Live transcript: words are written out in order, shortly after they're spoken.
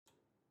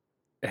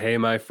Hey,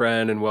 my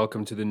friend, and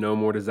welcome to the No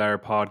More Desire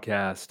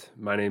podcast.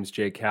 My name's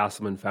Jay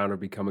Castleman, founder of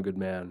Become a Good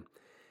Man.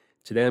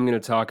 Today I'm going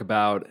to talk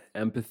about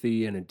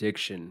empathy and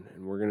addiction,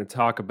 and we're going to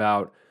talk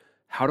about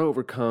how to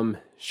overcome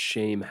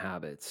shame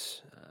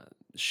habits.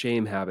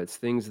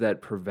 Things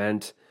that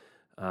prevent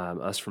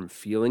us from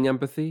feeling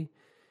empathy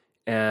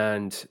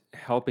and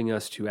helping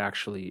us to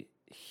actually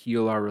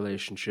heal our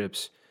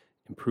relationships,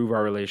 improve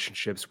our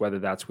relationships, whether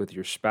that's with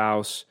your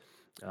spouse,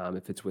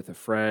 if it's with a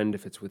friend,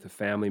 if it's with a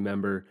family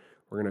member.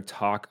 We're going to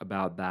talk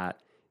about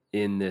that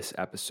in this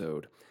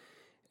episode.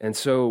 And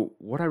so,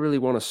 what I really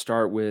want to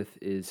start with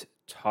is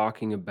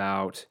talking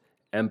about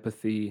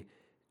empathy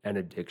and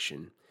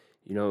addiction.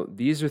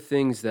 These are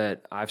things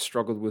that I've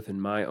struggled with in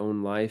my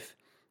own life.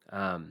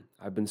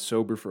 I've been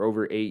sober for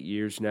over 8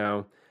 years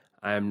now.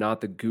 I am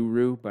not the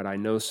guru, but I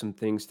know some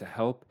things to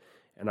help,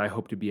 and I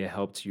hope to be a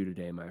help to you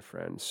today, my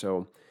friend.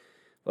 So,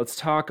 let's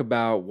talk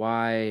about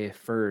why,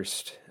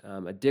 first,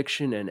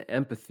 addiction and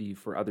empathy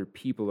for other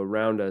people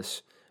around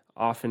us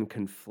often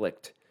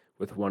conflict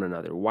with one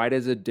another. Why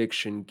does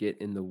addiction get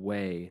in the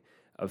way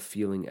of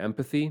feeling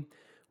empathy?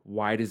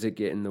 Why does it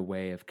get in the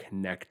way of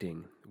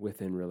connecting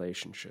within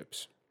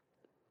relationships?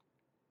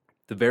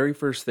 The very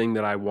first thing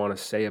that I want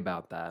to say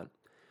about that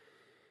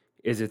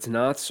is it's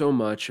not so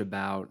much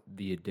about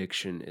the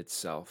addiction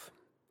itself.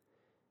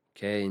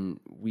 Okay, and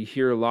we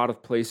hear a lot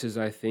of places,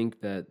 I think,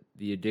 that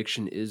the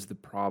addiction is the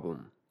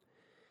problem.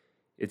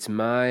 It's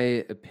my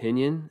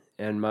opinion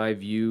and my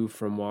view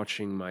from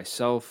watching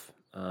myself,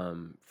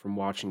 from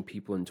watching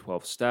people in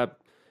 12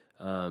 Step,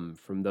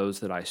 from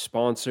those that I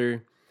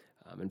sponsor,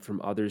 and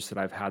from others that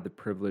I've had the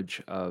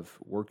privilege of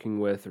working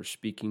with or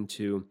speaking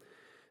to,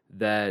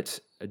 that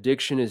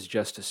addiction is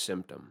just a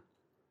symptom.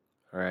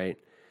 All right.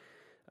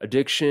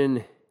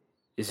 Addiction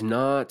is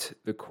not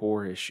the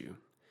core issue.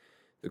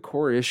 The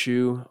core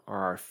issue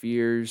are our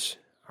fears,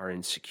 our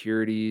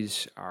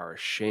insecurities, our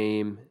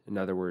shame. In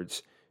other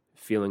words,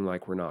 feeling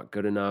like we're not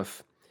good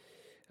enough.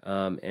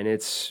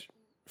 And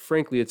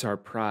frankly, it's our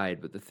pride.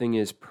 But the thing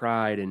is,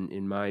 pride,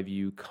 in my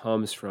view,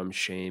 comes from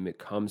shame. It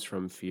comes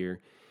from fear.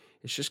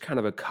 It's just kind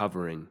of a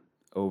covering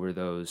over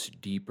those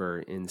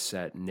deeper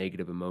inset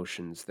negative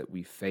emotions that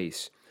we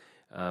face,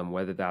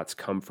 whether that's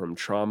come from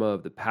trauma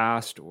of the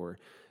past or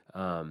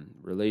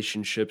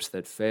relationships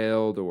that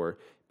failed or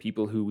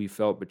people who we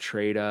felt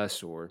betrayed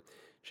us or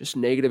just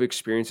negative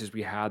experiences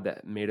we had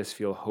that made us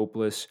feel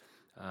hopeless,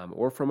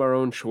 or from our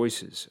own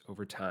choices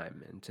over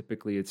time. And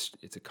typically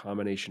it's a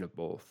combination of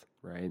both,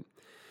 right?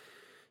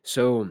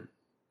 So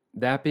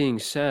that being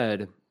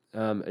said,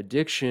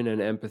 addiction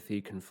and empathy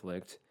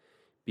conflict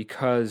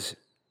because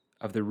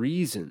of the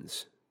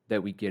reasons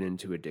that we get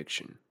into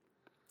addiction.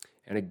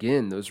 And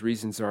again, those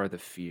reasons are the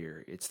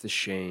fear, it's the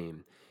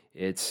shame,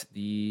 it's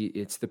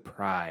the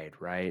pride,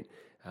 right?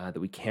 That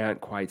we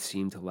can't quite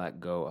seem to let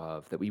go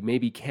of, that we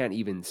maybe can't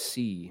even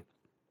see.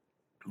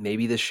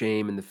 Maybe the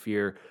shame and the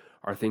fear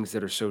are things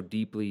that are so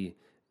deeply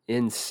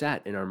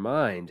inset in our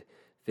mind,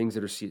 things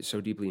that are so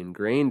deeply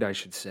ingrained, I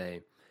should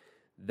say,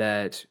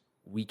 that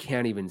we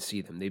can't even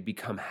see them. They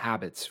become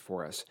habits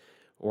for us.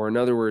 Or in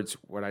other words,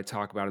 what I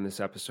talk about in this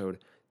episode,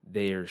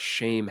 they are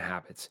shame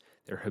habits.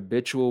 They're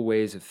habitual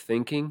ways of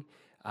thinking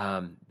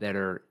that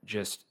are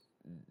just,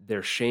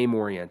 they're shame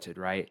oriented,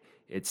 right?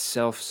 It's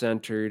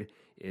self-centered.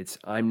 It's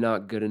I'm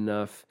not good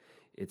enough.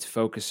 It's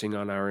focusing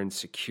on our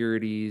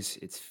insecurities.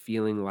 It's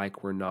feeling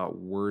like we're not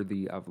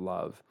worthy of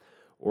love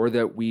or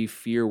that we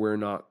fear we're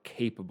not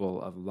capable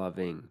of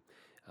loving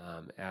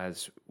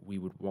as we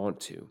would want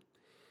to,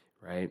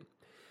 right?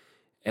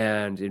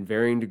 And in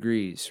varying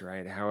degrees,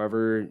 right?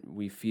 However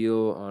we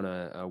feel on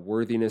a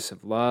worthiness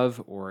of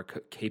love or a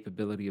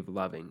capability of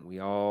loving. We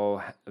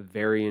all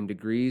vary in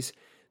degrees.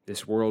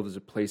 This world is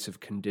a place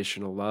of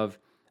conditional love.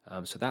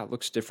 So that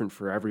looks different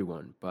for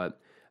everyone. But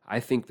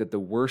I think that the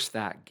worse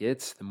that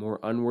gets, the more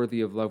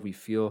unworthy of love we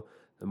feel,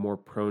 the more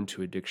prone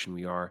to addiction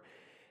we are.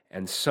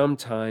 And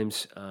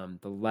sometimes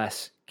the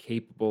less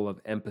capable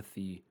of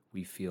empathy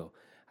we feel.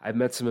 I've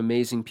met some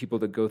amazing people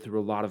that go through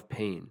a lot of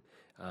pain.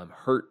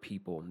 Hurt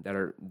people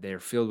they're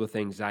filled with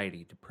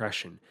anxiety,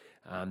 depression.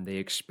 They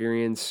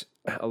experience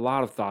a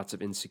lot of thoughts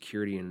of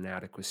insecurity and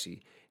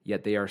inadequacy,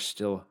 yet they are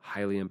still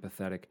highly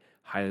empathetic,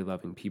 highly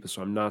loving people.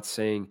 So I'm not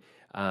saying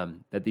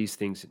that these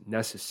things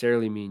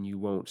necessarily mean you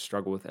won't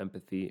struggle with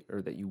empathy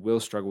or that you will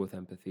struggle with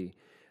empathy,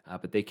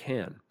 but they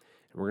can.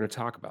 And we're going to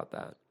talk about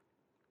that.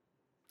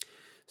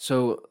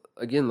 So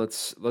again,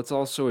 let's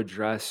also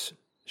address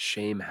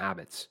shame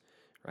habits,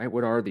 right?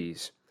 What are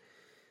these?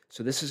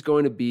 So this is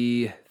going to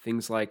be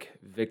things like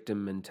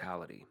victim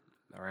mentality,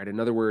 all right? In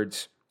other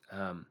words,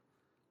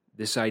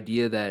 this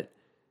idea that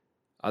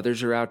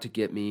others are out to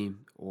get me,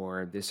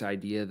 or this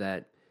idea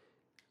that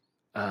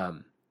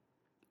I'm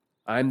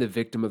the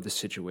victim of the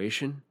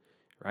situation,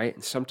 right?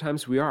 And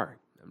sometimes we are.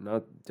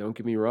 Don't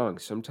get me wrong.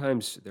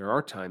 Sometimes there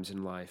are times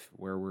in life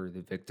where we're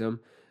the victim.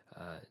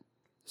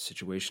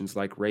 Situations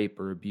like rape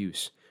or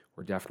abuse,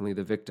 we're definitely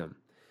the victim.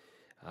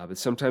 But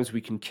sometimes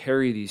we can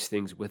carry these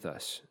things with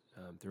us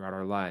throughout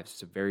our lives.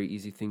 It's a very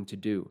easy thing to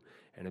do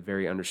and a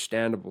very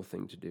understandable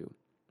thing to do.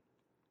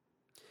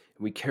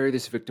 We carry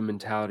this victim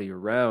mentality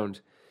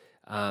around,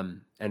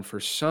 and for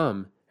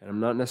some, and I'm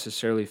not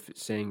necessarily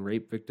saying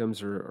rape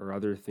victims or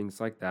other things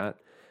like that.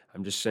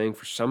 I'm just saying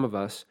for some of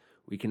us,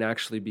 we can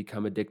actually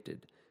become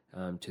addicted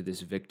to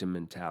this victim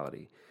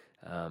mentality,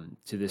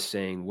 to this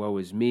saying, woe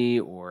is me,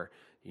 or,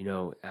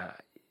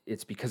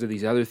 it's because of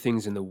these other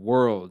things in the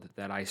world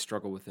that I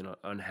struggle with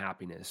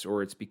unhappiness,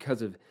 or it's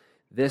because of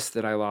this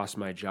that I lost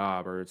my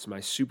job, or it's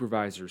my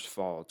supervisor's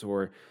fault,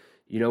 or,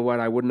 you know what,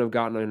 I wouldn't have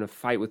gotten in a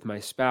fight with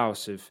my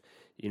spouse if,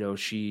 if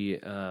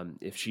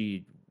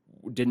she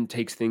didn't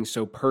take things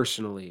so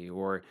personally,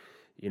 or,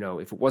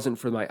 if it wasn't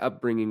for my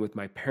upbringing with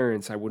my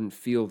parents, I wouldn't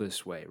feel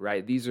this way,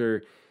 right? These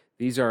are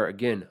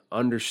again,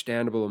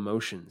 understandable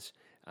emotions,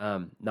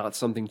 not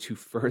something to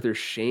further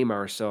shame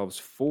ourselves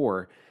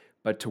for,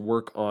 but to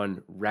work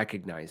on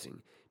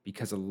recognizing,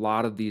 because a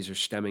lot of these are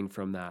stemming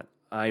from that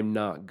I'm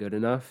not good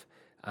enough,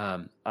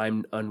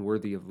 I'm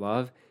unworthy of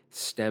love,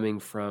 stemming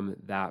from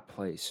that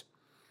place.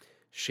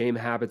 Shame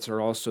habits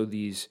are also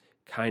these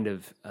kind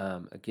of,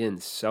 again,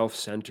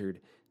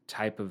 self-centered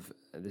type of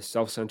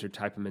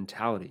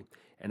mentality.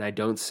 And I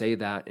don't say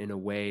that in a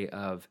way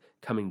of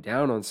coming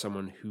down on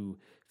someone who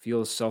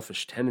feels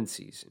selfish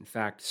tendencies. In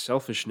fact,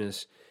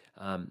 selfishness,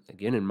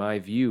 again, in my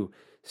view,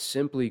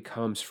 simply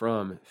comes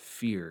from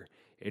fear.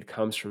 It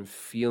comes from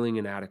feeling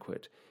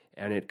inadequate.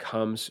 And it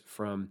comes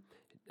from,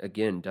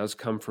 again, does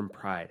come from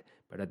pride.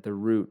 But at the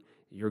root,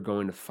 you're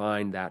going to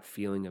find that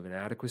feeling of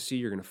inadequacy.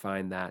 You're going to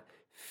find that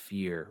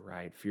fear,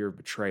 right? Fear of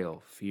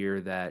betrayal,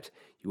 fear that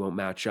you won't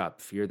match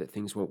up, fear that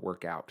things won't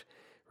work out,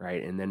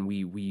 right? And then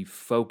we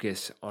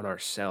focus on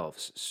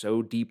ourselves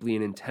so deeply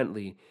and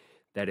intently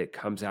that it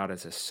comes out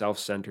as a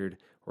self-centered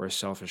or a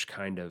selfish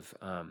kind of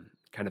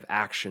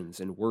actions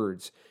and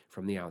words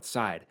from the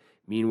outside.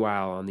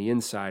 Meanwhile, on the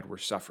inside, we're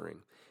suffering.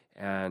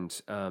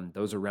 And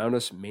those around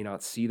us may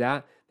not see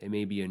that. They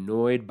may be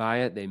annoyed by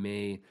it. They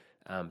may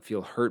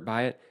feel hurt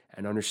by it,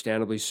 and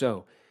understandably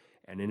so.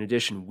 And in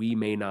addition, we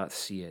may not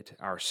see it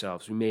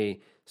ourselves. We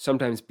may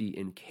sometimes be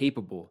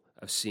incapable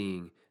of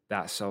seeing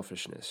that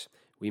selfishness.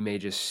 We may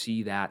just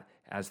see that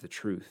as the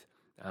truth.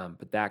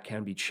 But that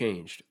can be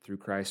changed through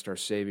Christ our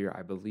Savior.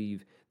 I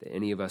believe that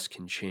any of us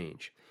can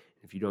change.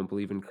 If you don't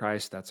believe in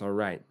Christ, that's all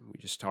right. We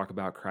just talk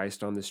about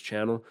Christ on this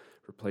channel.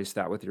 Replace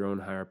that with your own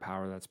higher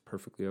power. That's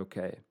perfectly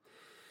okay.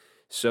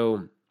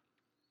 So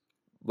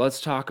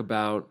let's talk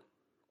about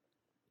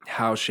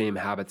how shame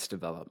habits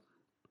develop.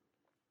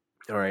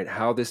 All right,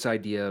 how this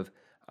idea of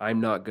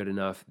I'm not good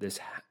enough, this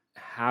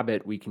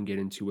habit we can get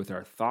into with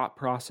our thought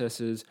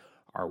processes,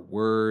 our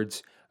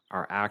words,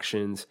 our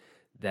actions,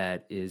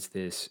 that is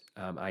this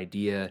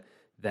idea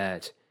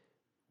that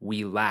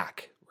we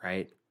lack,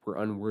 right? We're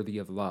unworthy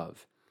of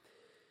love.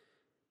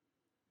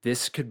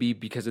 This could be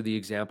because of the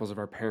examples of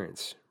our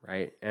parents,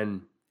 right?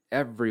 And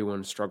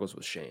everyone struggles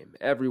with shame.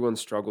 Everyone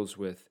struggles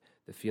with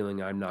the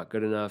feeling I'm not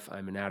good enough,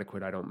 I'm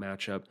inadequate, I don't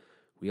match up.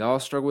 We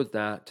all struggle with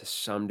that to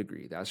some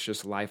degree. That's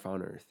just life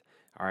on earth.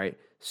 All right.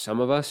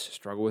 Some of us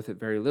struggle with it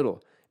very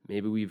little.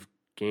 Maybe we've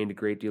gained a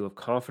great deal of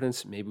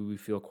confidence. Maybe we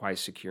feel quite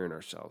secure in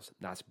ourselves.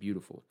 That's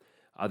beautiful.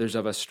 Others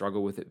of us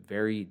struggle with it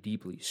very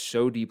deeply,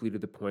 so deeply to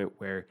the point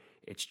where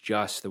it's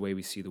just the way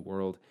we see the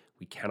world.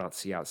 We cannot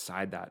see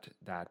outside that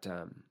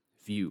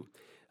view.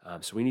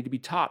 So we need to be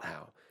taught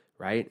how,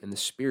 right? And the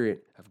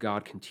Spirit of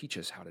God can teach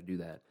us how to do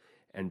that.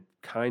 And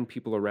kind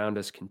people around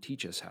us can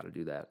teach us how to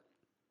do that.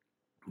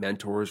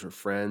 Mentors or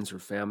friends or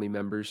family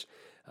members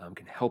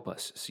can help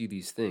us see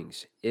these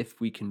things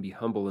if we can be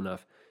humble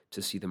enough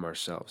to see them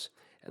ourselves.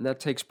 And that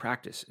takes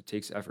practice. It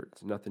takes effort.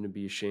 It's nothing to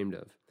be ashamed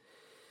of.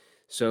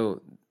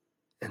 So,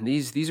 and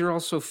these are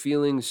also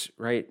feelings,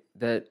 right,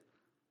 that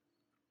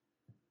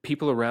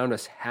people around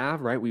us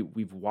have, right?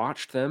 We've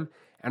watched them,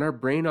 and our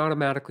brain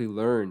automatically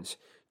learns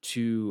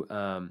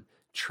to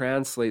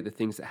translate the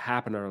things that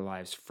happen in our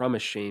lives from a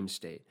shame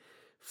state,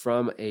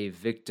 from a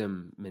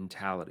victim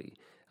mentality,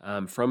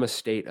 from a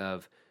state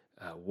of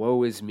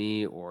woe is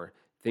me, or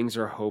things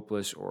are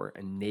hopeless, or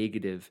a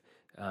negative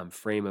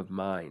frame of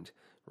mind,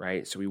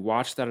 right? So we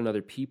watch that in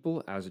other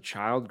people as a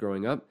child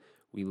growing up.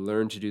 We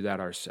learn to do that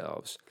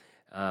ourselves.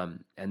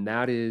 And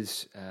that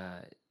is,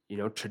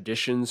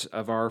 traditions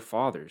of our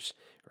fathers,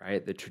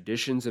 right? The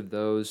traditions of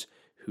those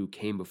who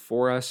came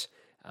before us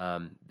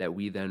that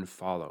we then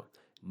follow.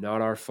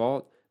 Not our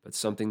fault, but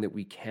something that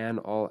we can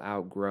all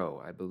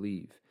outgrow, I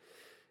believe.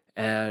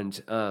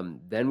 And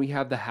then we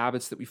have the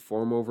habits that we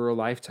form over a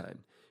lifetime,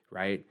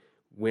 right?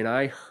 When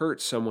I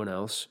hurt someone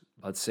else,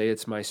 let's say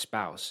it's my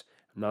spouse,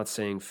 I'm not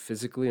saying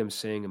physically, I'm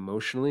saying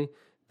emotionally,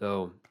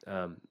 though,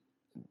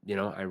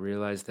 I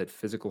realize that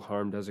physical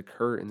harm does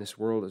occur in this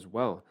world as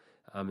well,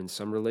 in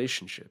some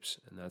relationships,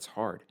 and that's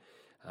hard.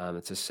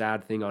 It's a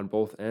sad thing on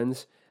both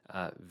ends,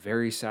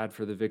 very sad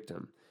for the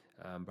victim,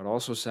 but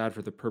also sad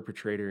for the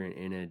perpetrator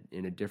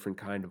in a different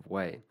kind of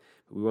way.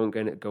 But we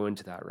won't go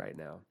into that right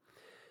now.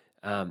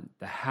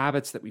 The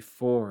habits that we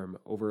form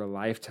over a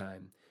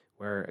lifetime,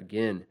 where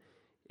again,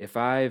 if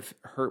I've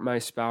hurt my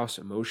spouse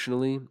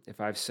emotionally,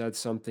 if I've said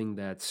something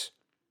that's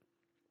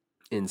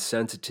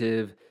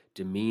insensitive,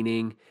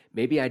 demeaning.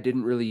 Maybe I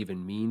didn't really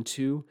even mean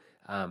to,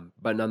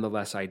 but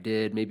nonetheless I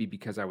did. Maybe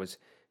because I was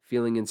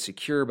feeling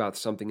insecure about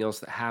something else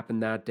that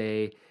happened that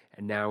day,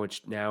 and now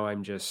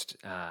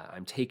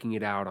I'm taking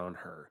it out on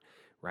her,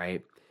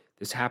 right?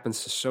 This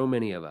happens to so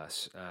many of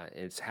us.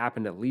 It's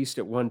happened at least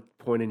at one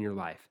point in your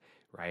life,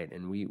 right?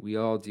 And we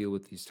all deal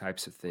with these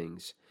types of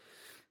things.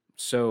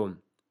 So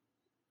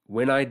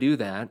when I do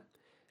that,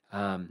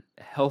 a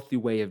healthy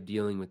way of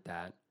dealing with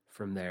that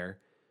from there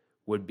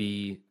would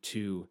be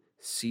to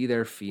see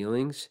their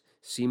feelings,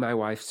 see my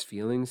wife's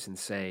feelings, and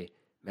say,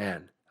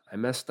 man, I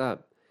messed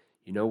up.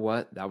 You know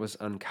what? That was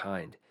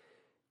unkind.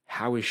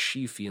 How is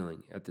she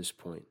feeling at this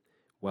point?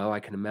 Well, I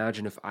can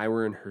imagine if I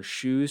were in her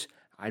shoes,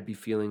 I'd be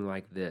feeling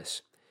like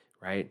this,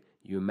 right?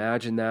 You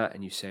imagine that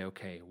and you say,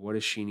 okay, what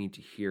does she need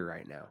to hear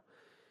right now,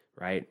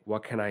 right?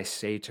 What can I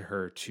say to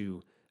her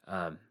to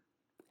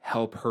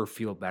help her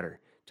feel better,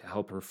 to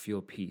help her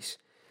feel peace?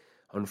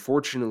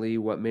 Unfortunately,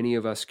 what many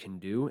of us can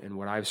do, and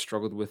what I've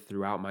struggled with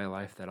throughout my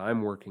life that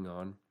I'm working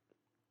on,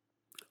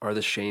 are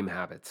the shame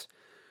habits.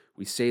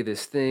 We say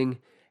this thing,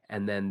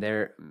 and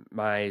then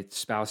my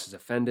spouse is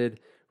offended,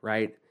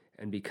 right?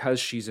 And because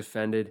she's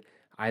offended,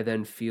 I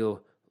then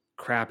feel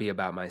crappy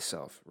about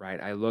myself, right?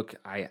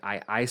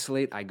 I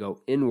isolate, I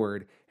go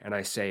inward, and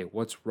I say,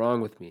 what's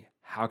wrong with me?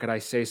 How could I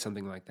say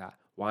something like that?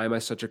 Why am I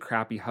such a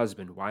crappy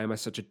husband? Why am I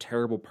such a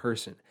terrible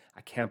person?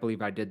 I can't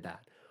believe I did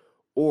that.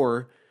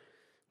 Or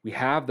we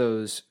have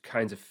those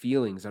kinds of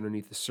feelings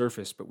underneath the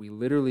surface, but we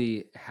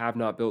literally have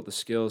not built the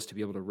skills to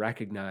be able to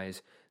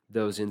recognize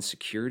those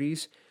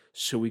insecurities.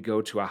 So we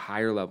go to a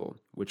higher level,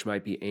 which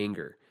might be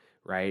anger,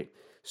 right?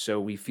 So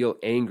we feel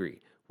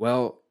angry.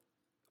 Well,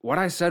 what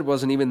I said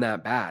wasn't even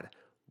that bad.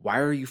 Why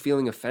are you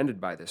feeling offended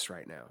by this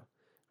right now,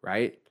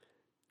 right?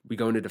 We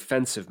go into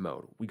defensive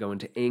mode. We go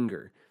into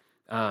anger.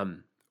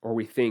 Or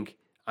we think,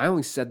 I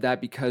only said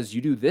that because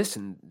you do this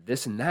and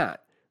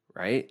that,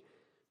 right?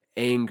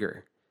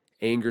 Anger.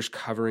 Anger's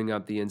covering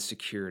up the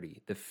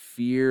insecurity, the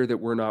fear that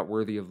we're not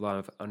worthy of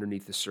love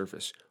underneath the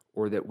surface,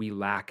 or that we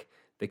lack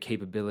the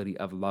capability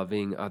of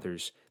loving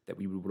others that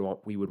we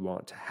would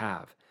want to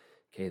have.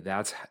 Okay,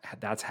 that's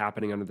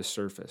happening under the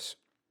surface.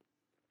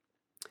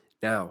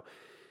 Now,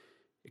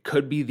 it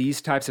could be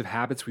these types of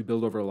habits we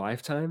build over a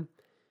lifetime.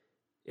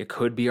 It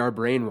could be our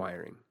brain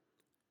wiring.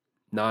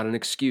 Not an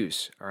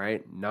excuse, all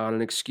right? Not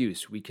an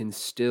excuse. We can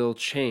still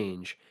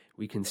change.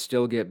 We can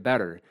still get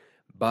better.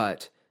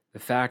 But the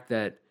fact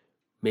that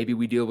maybe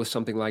we deal with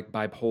something like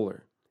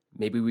bipolar,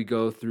 maybe we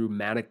go through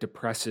manic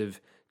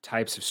depressive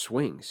types of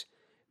swings,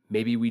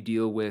 maybe we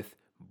deal with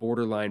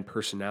borderline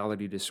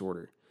personality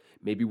disorder,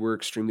 maybe we're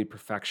extremely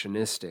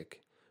perfectionistic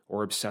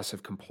or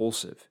obsessive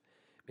compulsive,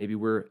 maybe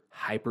we're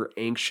hyper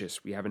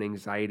anxious, we have an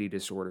anxiety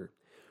disorder,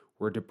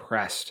 we're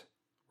depressed,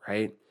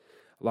 right?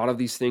 A lot of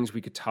these things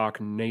we could talk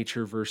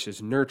nature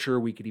versus nurture.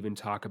 We could even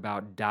talk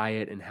about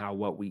diet and how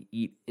what we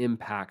eat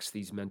impacts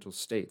these mental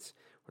states.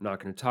 We're not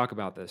going to talk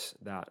about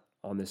that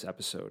on this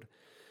episode.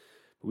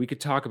 But we could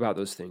talk about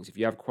those things. If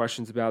you have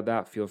questions about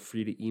that, feel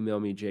free to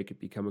email me,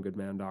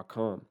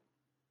 jake@becomeagoodman.com.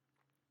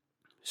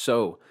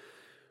 So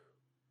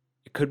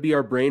it could be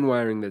our brain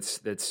wiring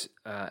that's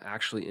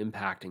actually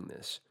impacting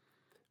this,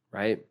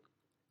 right?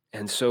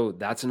 And so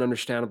that's an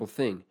understandable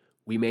thing.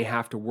 We may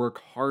have to work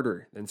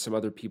harder than some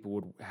other people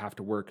would have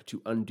to work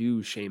to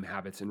undo shame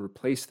habits and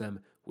replace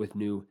them with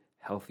new,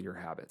 healthier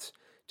habits,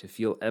 to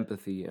feel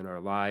empathy in our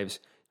lives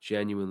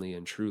genuinely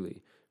and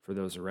truly for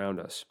those around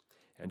us,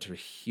 and to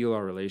heal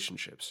our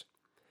relationships.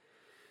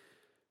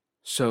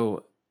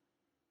 So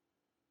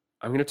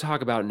I'm going to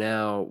talk about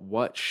now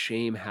what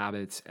shame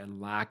habits and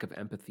lack of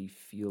empathy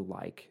feel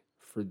like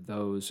for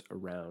those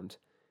around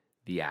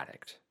the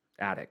addict.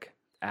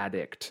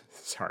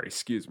 Sorry,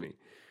 excuse me.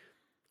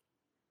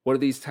 What do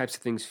these types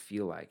of things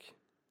feel like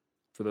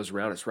for those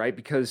around us, right?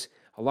 Because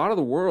a lot of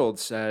the world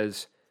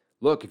says,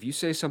 look, if you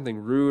say something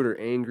rude or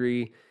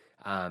angry,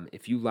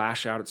 if you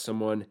lash out at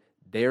someone,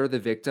 they're the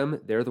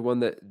victim. They're the one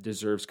that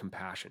deserves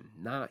compassion,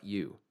 not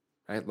you,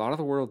 right? A lot of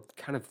the world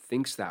kind of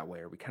thinks that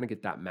way, or we kind of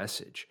get that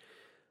message.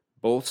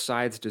 Both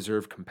sides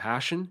deserve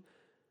compassion.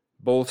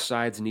 Both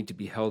sides need to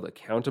be held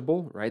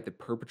accountable, right? The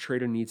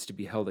perpetrator needs to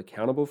be held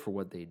accountable for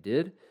what they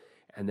did.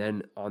 And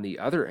then on the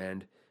other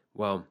end,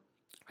 well,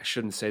 I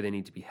shouldn't say they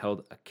need to be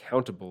held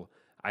accountable.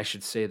 I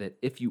should say that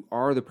if you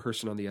are the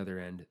person on the other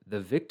end, the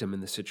victim in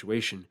the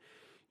situation,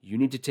 you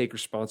need to take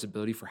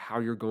responsibility for how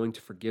you're going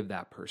to forgive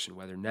that person,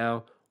 whether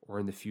now or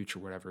in the future,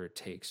 whatever it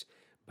takes.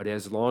 But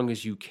as long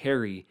as you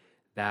carry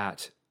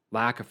that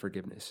lack of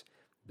forgiveness,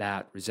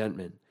 that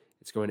resentment,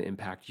 it's going to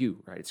impact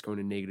you, right? It's going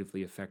to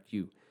negatively affect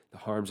you. The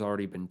harm's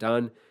already been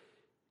done.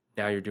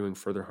 Now you're doing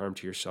further harm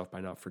to yourself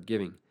by not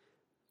forgiving.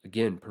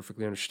 Again,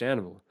 perfectly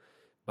understandable.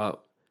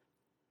 But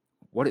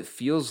what it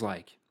feels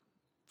like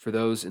for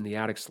those in the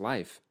addict's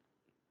life,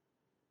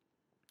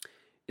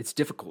 it's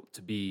difficult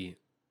to be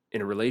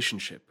in a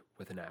relationship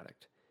with an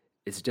addict.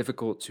 It's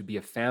difficult to be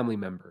a family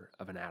member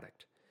of an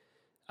addict.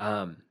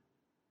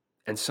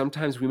 And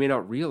sometimes we may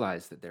not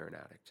realize that they're an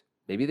addict.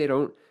 Maybe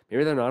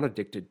they're not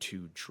addicted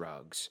to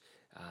drugs.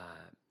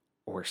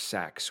 or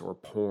sex or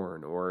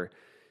porn or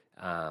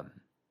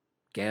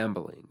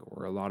gambling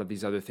or a lot of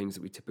these other things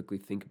that we typically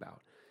think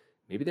about.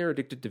 Maybe they're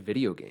addicted to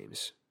video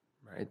games,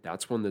 right?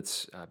 That's one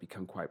that's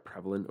become quite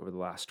prevalent over the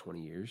last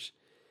 20 years.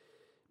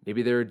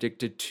 Maybe they're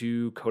addicted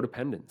to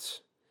codependence.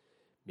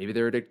 Maybe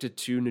they're addicted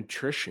to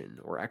nutrition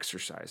or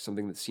exercise,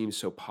 something that seems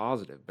so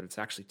positive, but it's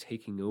actually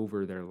taking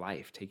over their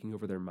life, taking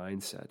over their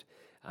mindset,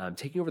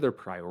 taking over their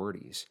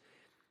priorities.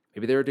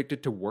 Maybe they're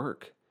addicted to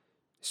work.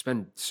 They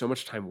spend so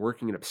much time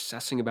working and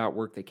obsessing about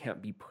work, they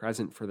can't be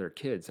present for their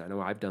kids. I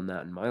know I've done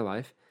that in my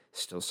life.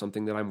 Still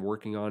something that I'm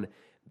working on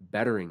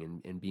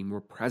bettering and being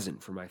more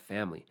present for my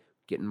family,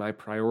 getting my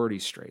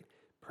priorities straight,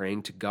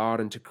 praying to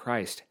God and to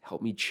Christ,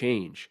 help me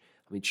change.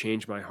 Let me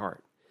change my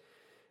heart.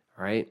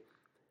 All right?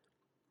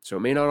 So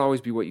it may not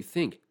always be what you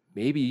think.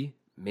 Maybe,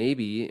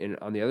 and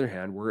on the other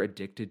hand, we're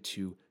addicted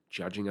to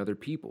judging other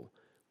people.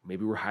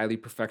 Maybe we're highly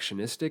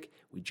perfectionistic.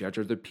 We judge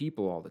other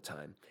people all the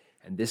time.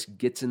 And this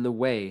gets in the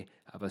way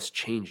of us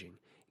changing,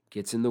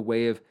 gets in the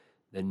way of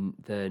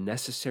the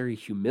necessary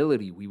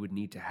humility we would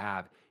need to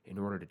have in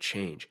order to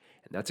change.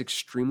 And that's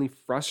extremely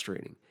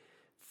frustrating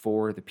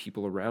for the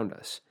people around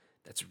us.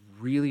 That's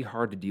really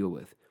hard to deal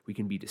with. We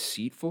can be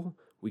deceitful.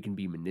 We can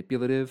be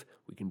manipulative.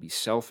 We can be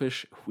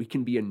selfish. We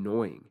can be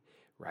annoying,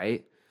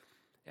 right?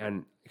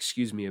 And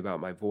excuse me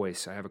about my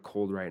voice. I have a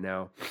cold right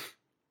now.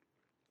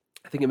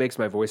 I think it makes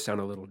my voice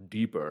sound a little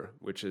deeper,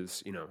 which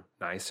is,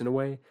 nice in a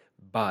way,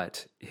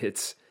 but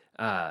it's,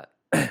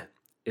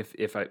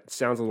 if it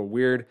sounds a little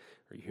weird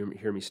or you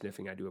hear me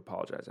sniffing, I do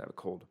apologize. I have a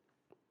cold.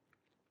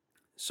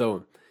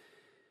 So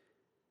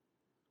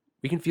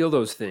we can feel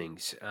those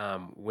things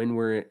when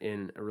we're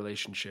in a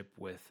relationship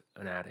with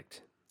an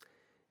addict.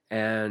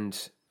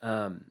 And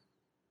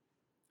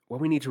what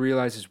we need to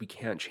realize is we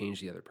can't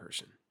change the other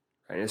person,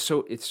 right? And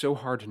it's so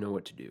hard to know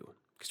what to do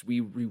because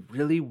we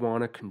really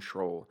want to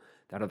control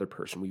that other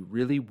person.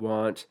 We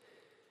want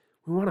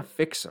to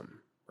fix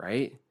them,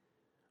 right?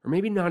 Or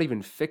maybe not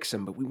even fix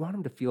them, but we want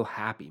them to feel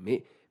happy.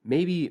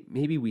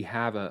 Maybe we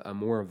have a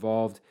more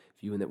evolved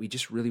view in that we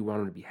just really want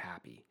them to be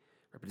happy,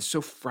 right? But it's so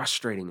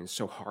frustrating and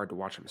so hard to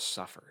watch them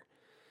suffer,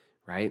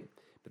 right?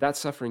 But that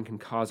suffering can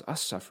cause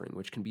us suffering,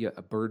 which can be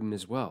a burden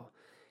as well.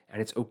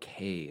 And it's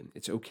okay.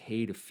 It's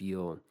okay to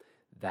feel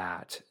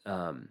that.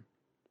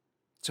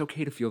 It's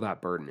okay to feel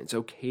that burden. It's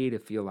okay to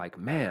feel like,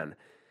 man,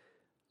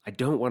 I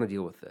don't want to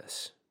deal with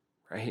this,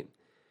 right?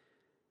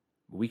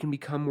 We can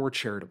become more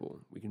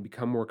charitable. We can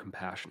become more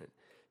compassionate.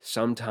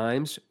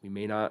 Sometimes we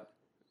may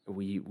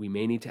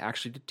need to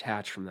actually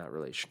detach from that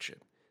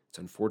relationship. It's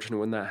unfortunate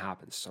when that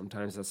happens.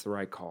 Sometimes that's the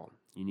right call.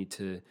 You need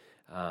to,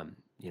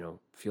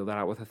 feel that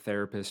out with a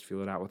therapist,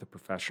 feel it out with a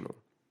professional,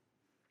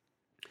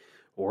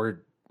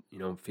 or,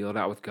 feel it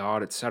out with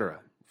God,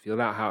 etc. Feel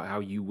it out how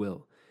you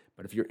will.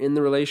 But if you're in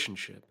the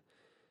relationship,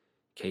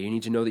 okay, you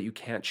need to know that you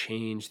can't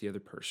change the other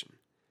person.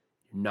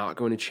 You're not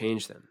going to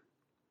change them.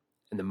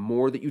 And the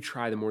more that you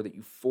try, the more that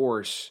you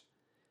force,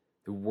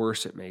 the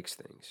worse it makes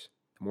things.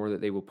 The more that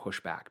they will push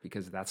back,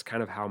 because that's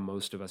kind of how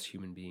most of us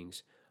human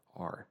beings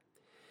are.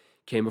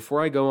 Okay, and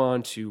before I go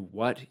on to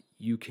what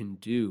you can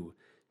do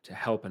to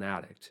help an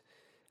addict,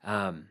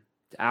 to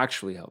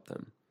actually help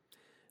them,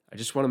 I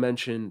just want to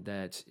mention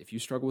that if you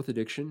struggle with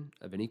addiction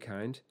of any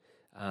kind,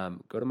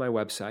 go to my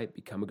website,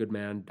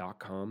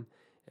 becomeagoodman.com,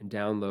 and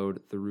download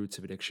the Roots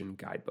of Addiction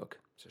guidebook.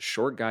 It's a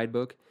short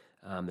guidebook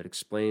that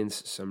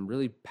explains some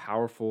really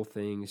powerful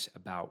things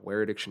about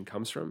where addiction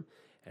comes from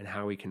and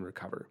how we can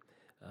recover.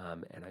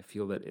 And I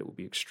feel that it will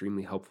be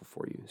extremely helpful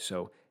for you.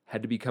 So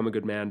head to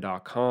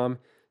becomeagoodman.com,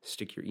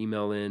 stick your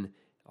email in,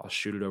 I'll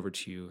shoot it over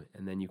to you.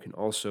 And then you can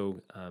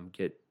also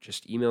get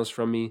just emails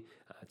from me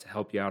to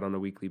help you out on a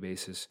weekly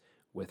basis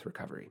with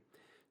recovery.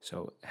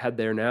 So head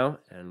there now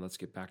and let's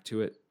get back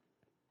to it.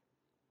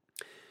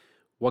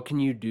 What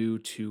can you do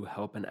to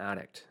help an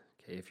addict?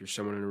 Okay, if you're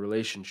someone in a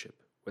relationship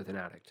with an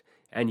addict,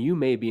 and you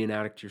may be an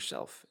addict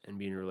yourself and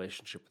be in a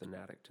relationship with an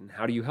addict, and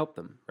how do you help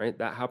them, right?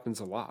 That happens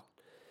a lot.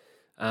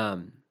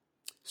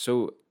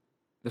 So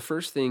the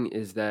first thing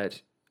is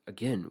that,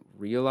 again,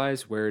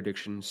 realize where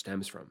addiction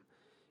stems from.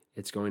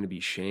 It's going to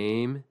be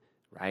shame,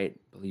 right?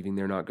 Believing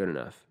they're not good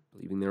enough,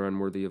 believing they're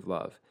unworthy of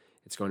love.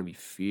 It's going to be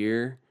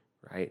fear,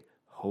 right?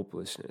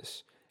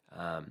 Hopelessness,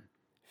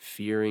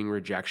 fearing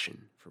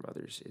rejection from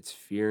others. It's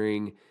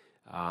fearing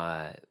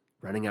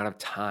running out of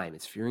time.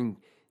 It's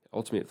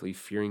ultimately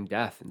fearing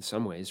death in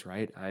some ways,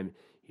 right? I'm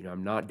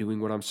not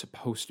doing what I'm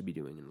supposed to be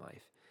doing in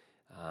life.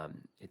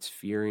 It's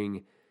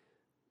fearing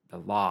the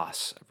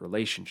loss of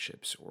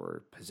relationships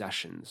or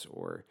possessions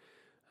or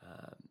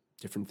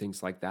different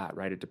things like that,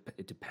 right?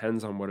 It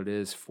depends on what it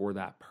is for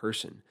that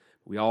person.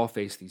 We all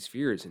face these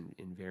fears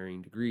in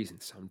varying degrees,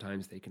 and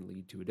sometimes they can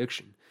lead to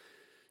addiction.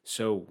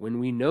 So when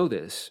we know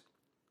this,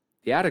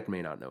 the addict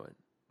may not know it,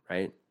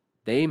 right?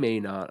 They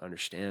may not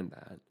understand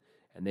that,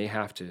 and they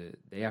have to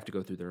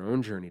go through their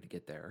own journey to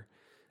get there.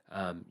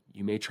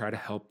 You may try to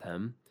help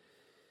them.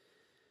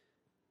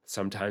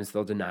 Sometimes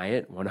they'll deny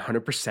it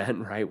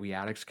 100%, right? We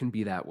addicts can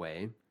be that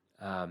way.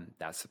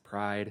 That's the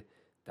pride.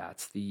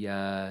 That's the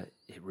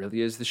it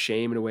really is the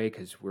shame in a way,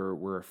 because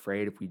we're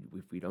afraid if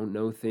we don't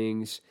know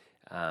things,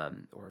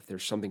 or if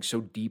there's something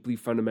so deeply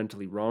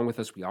fundamentally wrong with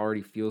us, we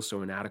already feel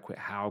so inadequate.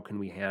 How can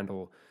we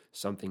handle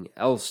something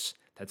else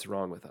that's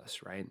wrong with us,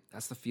 right?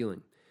 That's the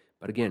feeling.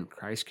 But again,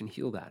 Christ can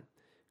heal that.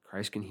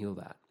 Christ can heal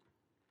that.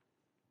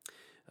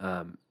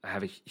 I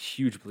have a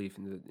huge belief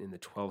in the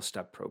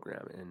 12-step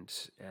program,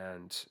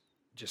 and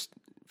just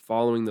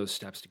following those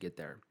steps to get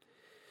there.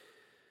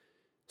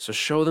 So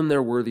show them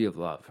they're worthy of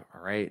love,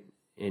 all right?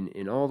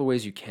 In all the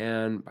ways you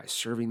can, by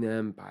serving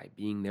them, by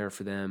being there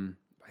for them,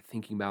 by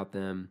thinking about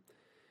them.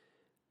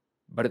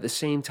 But at the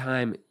same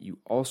time,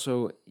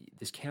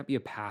 this can't be a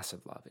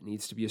passive love. It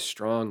needs to be a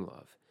strong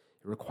love.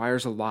 It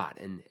requires a lot.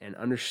 And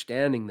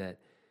understanding that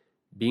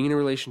being in a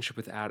relationship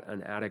with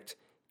an addict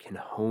can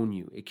hone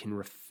you. It can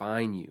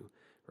refine you,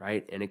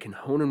 right? And it can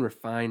hone and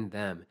refine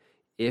them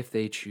if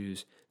they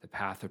choose the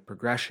path of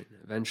progression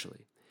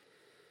eventually.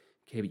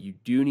 Okay, but you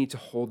do need to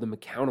hold them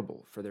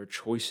accountable for their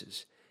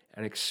choices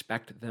and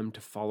expect them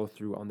to follow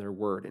through on their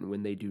word. And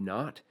when they do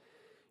not,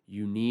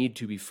 you need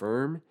to be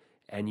firm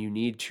and you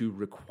need to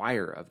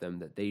require of them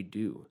that they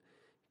do.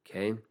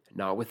 Okay,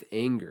 not with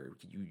anger.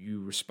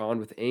 You respond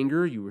with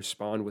anger, you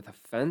respond with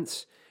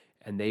offense,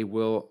 and they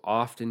will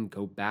often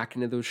go back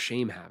into those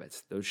shame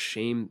habits, those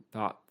shame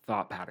thought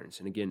patterns.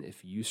 And again,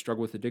 if you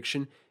struggle with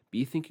addiction,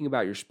 be thinking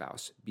about your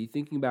spouse. Be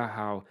thinking about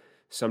how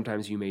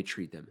sometimes you may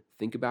treat them.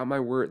 Think about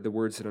the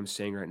words that I'm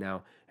saying right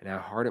now, and how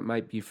hard it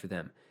might be for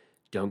them.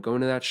 Don't go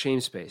into that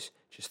shame space.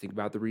 Just think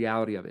about the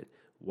reality of it,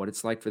 what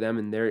it's like for them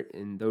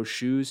in those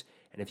shoes.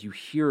 And if you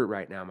hear it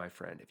right now, my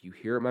friend, if you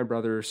hear it, my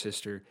brother or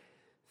sister,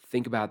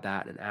 think about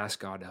that and ask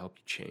God to help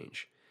you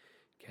change.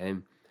 Okay?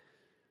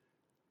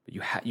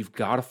 But you've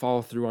got to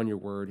follow through on your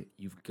word.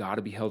 You've got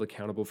to be held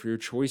accountable for your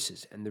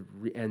choices. And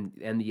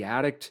the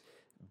addict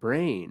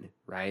brain,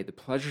 right? The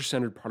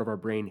pleasure-centered part of our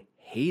brain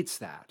hates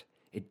that.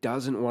 It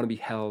doesn't want to be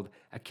held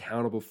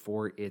accountable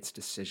for its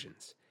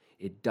decisions.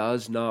 It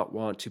does not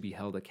want to be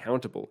held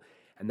accountable.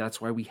 And that's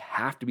why we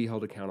have to be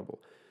held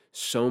accountable.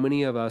 So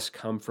many of us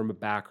come from a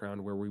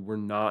background where we were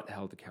not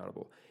held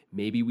accountable.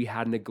 Maybe we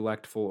had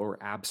neglectful or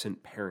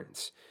absent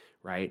parents,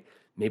 right?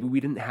 Maybe we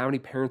didn't have any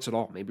parents at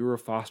all. Maybe we were a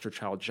foster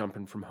child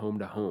jumping from home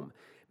to home.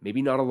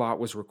 Maybe not a lot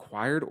was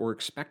required or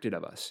expected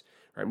of us,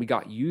 right? We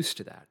got used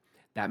to that.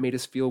 That made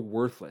us feel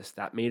worthless.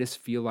 That made us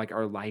feel like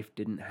our life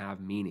didn't have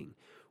meaning.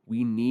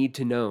 We need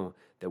to know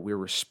that we're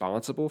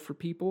responsible for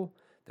people,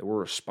 that we're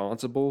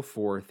responsible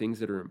for things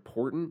that are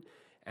important,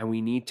 and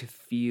we need to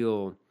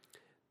feel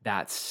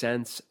that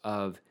sense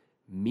of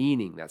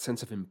meaning, that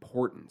sense of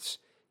importance.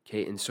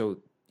 Okay, and so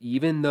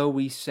even though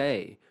we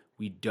say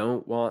we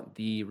don't want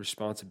the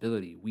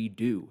responsibility, we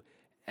do.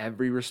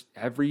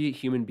 Every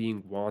human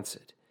being wants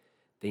it.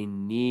 They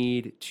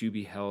need to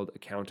be held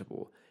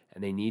accountable,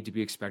 and they need to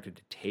be expected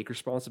to take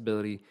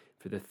responsibility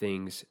for the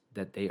things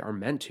that they are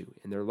meant to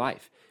in their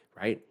life,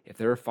 right? If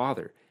they're a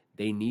father,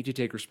 they need to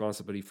take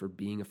responsibility for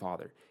being a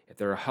father. If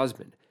they're a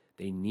husband,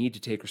 they need to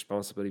take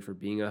responsibility for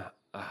being a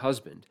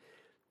husband.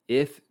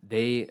 If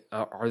they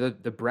are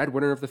the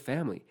breadwinner of the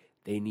family,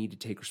 they need to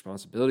take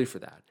responsibility for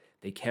that.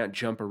 They can't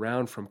jump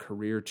around from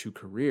career to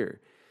career,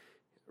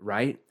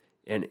 right?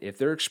 And if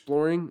they're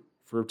exploring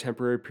for a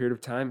temporary period of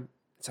time,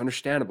 it's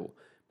understandable.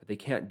 But they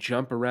can't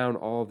jump around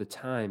all the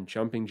time,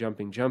 jumping,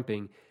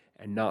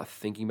 and not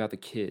thinking about the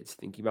kids,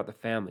 thinking about the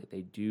family.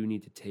 They do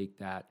need to take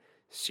that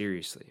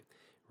seriously,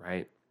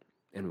 right?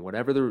 And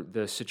whatever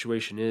the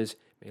situation is,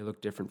 may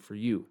look different for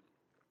you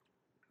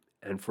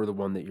and for the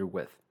one that you're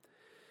with.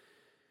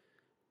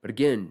 But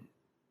again,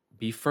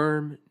 be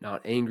firm,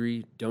 not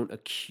angry. Don't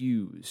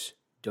accuse.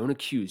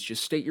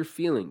 Just state your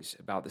feelings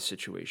about the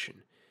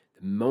situation.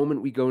 The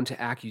moment we go into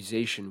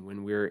accusation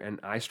and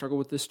I struggle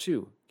with this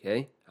too,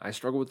 okay? I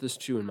struggle with this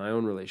too in my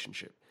own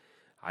relationship.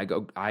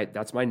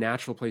 That's my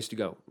natural place to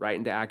go, right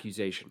into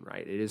accusation,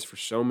 right? It is for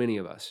so many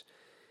of us.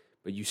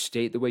 But you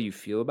state the way you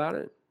feel about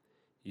it.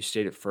 You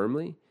state it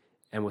firmly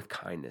and with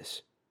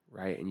kindness,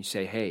 right? And you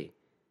say, hey,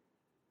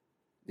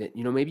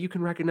 maybe you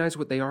can recognize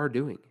what they are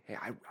doing. Hey,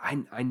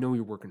 I know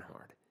you're working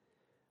hard.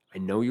 I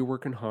know you're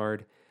working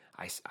hard.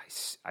 I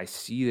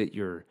see that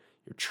you're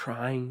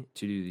trying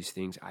to do these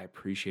things. I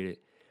appreciate it,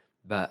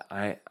 but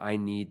I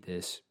need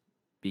this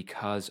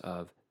because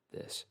of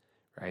this,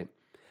 right?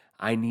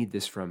 I need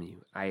this from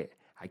you. I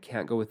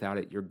can't go without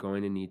it. You're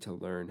going to need to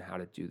learn how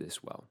to do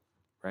this well,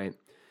 right?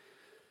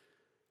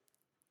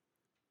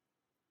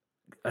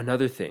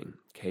 Another thing,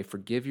 okay,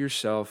 forgive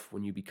yourself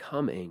when you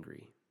become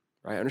angry,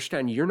 right?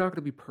 Understand you're not going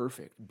to be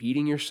perfect.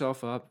 Beating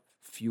yourself up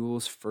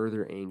fuels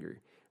further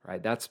anger,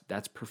 right? That's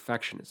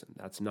perfectionism.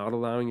 That's not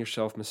allowing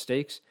yourself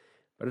mistakes,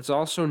 but it's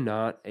also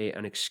not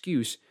an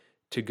excuse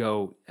to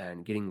go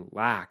and getting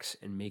lax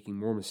and making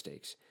more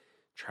mistakes.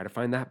 Try to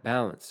find that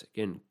balance.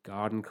 Again,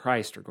 God and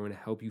Christ are going to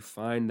help you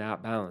find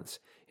that balance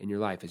in your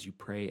life as you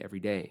pray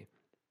every day.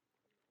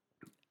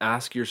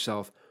 Ask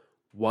yourself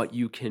what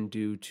you can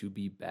do to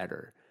be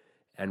better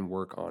and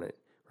work on it,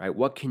 right?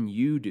 What can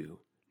you do?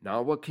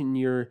 Not what can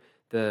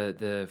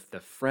the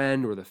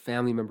friend or the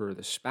family member or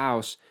the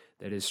spouse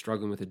that is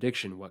struggling with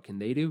addiction, what can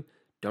they do?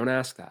 Don't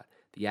ask that.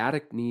 The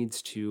addict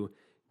needs to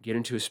get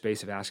into a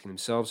space of asking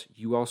themselves.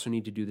 You also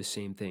need to do the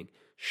same thing.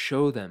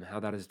 Show them how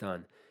that is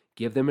done.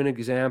 Give them an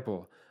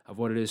example of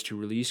what it is to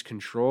release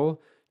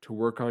control, to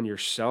work on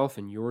yourself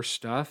and your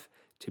stuff,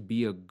 to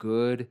be a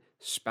good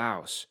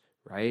spouse,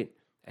 right?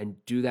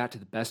 And do that to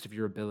the best of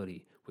your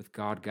ability, with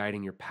God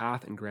guiding your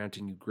path and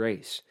granting you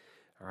grace,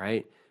 all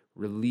right?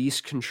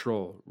 Release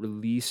control,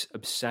 release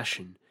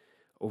obsession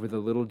over the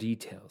little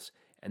details.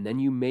 And then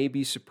you may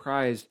be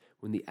surprised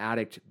when the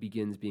addict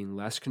begins being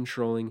less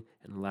controlling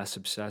and less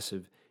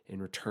obsessive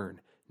in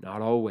return.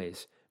 Not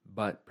always,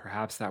 but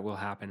perhaps that will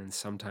happen, and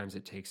sometimes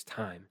it takes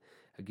time.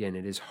 Again,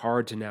 it is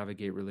hard to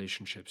navigate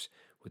relationships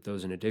with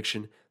those in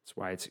addiction. That's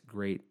why it's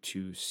great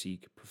to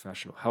seek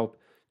professional help,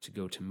 to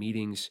go to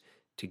meetings,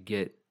 to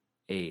get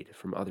aid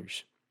from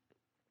others.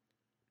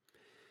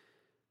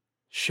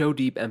 Show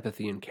deep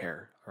empathy and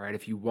care, all right?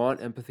 If you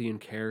want empathy and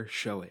care,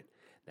 show it.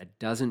 That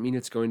doesn't mean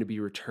it's going to be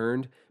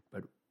returned,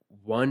 but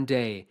one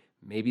day,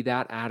 maybe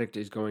that addict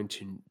is going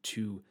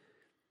to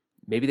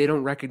maybe they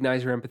don't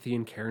recognize your empathy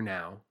and care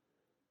now,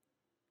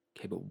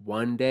 okay, but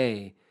one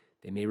day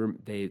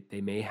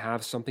they may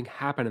have something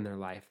happen in their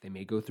life. They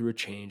may go through a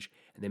change,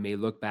 and they may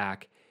look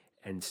back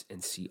and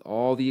see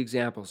all the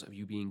examples of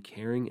you being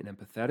caring and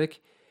empathetic,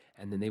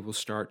 and then they will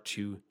start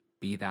to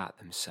be that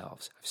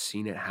themselves. I've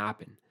seen it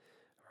happen,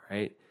 all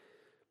right?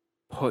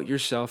 Put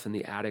yourself in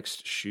the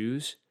addict's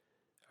shoes,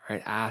 all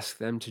right? Ask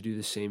them to do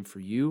the same for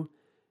you.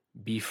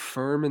 Be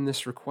firm in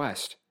this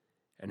request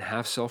and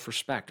have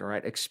self-respect, all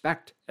right?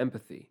 Expect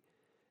empathy.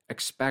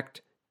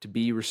 Expect to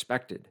be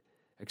respected.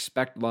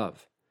 Expect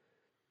love.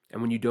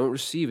 And when you don't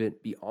receive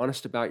it, be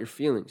honest about your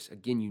feelings.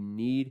 Again, you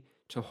need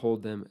to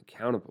hold them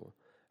accountable,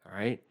 all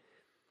right?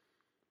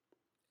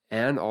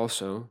 And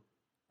also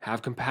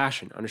have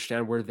compassion.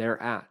 Understand where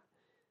they're at.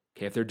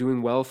 Okay, if they're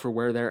doing well for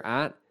where they're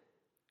at,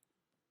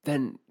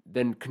 then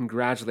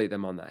congratulate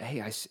them on that.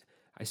 Hey,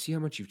 I see how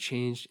much you've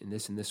changed in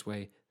this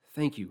way.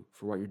 Thank you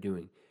for what you're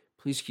doing.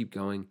 Please keep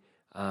going.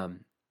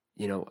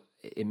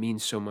 It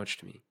means so much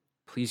to me.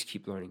 Please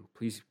keep learning.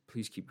 Please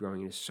keep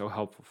growing. It is so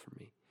helpful for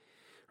me.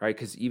 Right?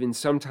 Because even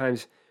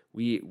sometimes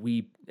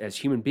we as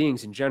human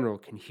beings in general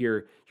can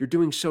hear, you're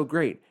doing so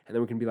great. And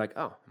then we can be like,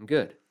 oh, I'm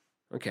good.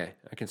 Okay,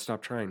 I can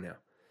stop trying now.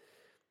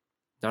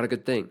 Not a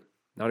good thing.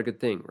 Not a good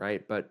thing,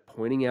 right? But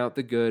pointing out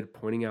the good,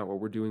 pointing out what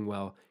we're doing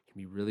well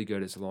can be really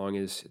good as long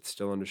as it's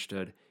still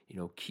understood.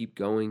 Keep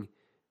going.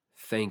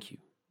 Thank you.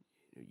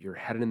 You're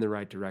headed in the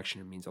right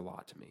direction. It means a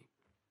lot to me.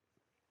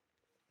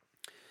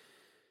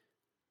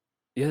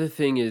 The other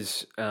thing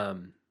is,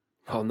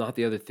 not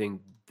the other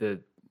thing,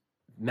 the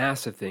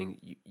massive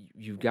thing,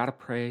 you've got to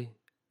pray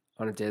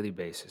on a daily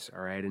basis,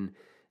 all right?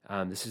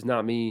 And this is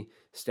not me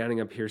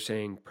standing up here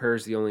saying prayer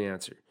is the only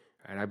answer,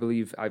 right? I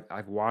believe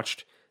I've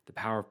watched the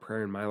power of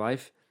prayer in my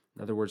life.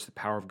 In other words, the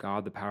power of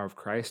God, the power of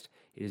Christ.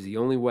 It is the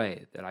only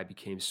way that I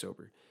became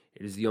sober.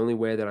 It is the only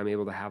way that I'm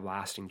able to have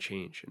lasting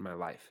change in my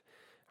life,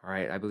 all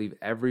right? I believe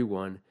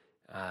everyone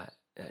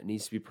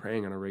needs to be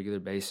praying on a regular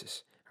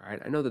basis, all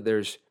right? I know that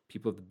there's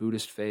people of the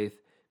Buddhist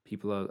faith,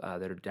 people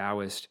that are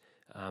Taoist,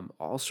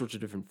 all sorts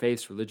of different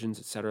faiths, religions,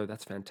 etc.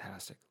 That's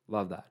fantastic.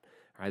 Love that.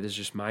 All right, this is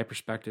just my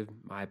perspective,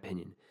 my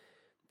opinion,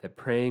 that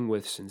praying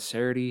with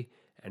sincerity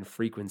and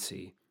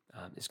frequency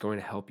is going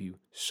to help you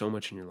so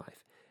much in your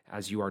life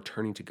as you are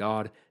turning to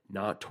God,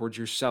 not towards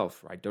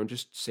yourself, right? Don't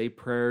just say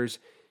prayers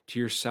to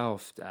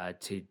yourself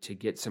to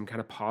get some kind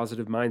of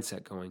positive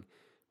mindset going.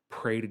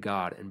 Pray to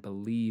God and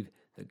believe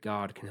that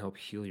God can help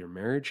heal your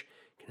marriage,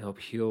 can help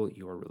heal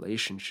your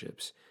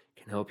relationships,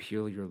 can help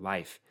heal your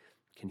life,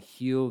 can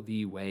heal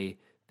the way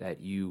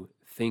that you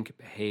think,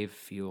 behave,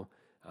 feel.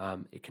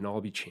 It can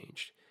all be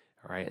changed,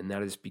 all right? And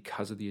that is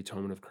because of the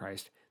atonement of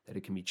Christ that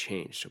it can be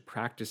changed. So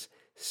practice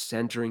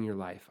centering your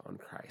life on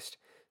Christ,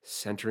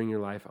 centering your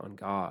life on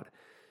God,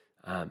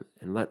 and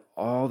let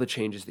all the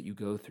changes that you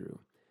go through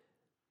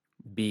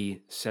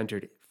be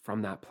centered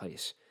from that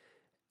place.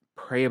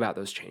 Pray about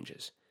those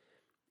changes.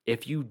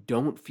 If you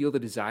don't feel the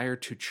desire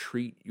to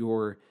treat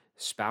your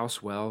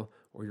spouse well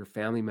or your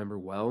family member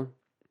well,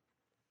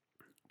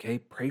 okay,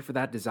 pray for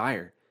that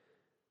desire.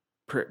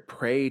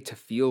 Pray to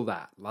feel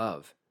that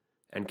love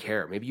and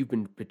care. Maybe you've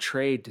been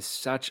betrayed to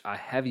such a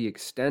heavy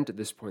extent at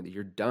this point that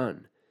you're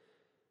done.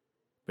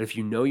 But if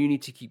you know you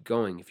need to keep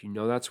going, if you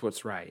know that's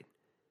what's right,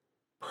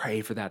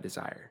 pray for that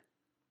desire.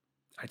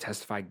 I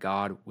testify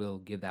God will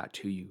give that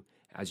to you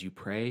as you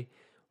pray,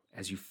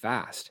 as you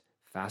fast.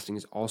 Fasting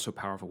is also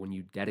powerful when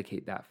you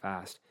dedicate that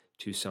fast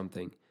to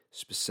something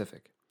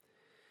specific.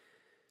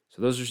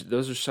 So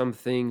those are some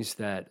things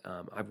that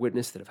I've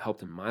witnessed that have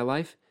helped in my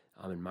life,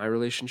 in my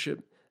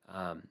relationship.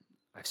 I've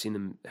seen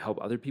them help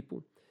other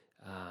people.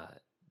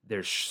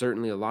 There's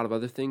certainly a lot of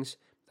other things.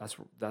 That's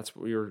what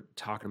we're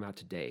talking about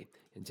today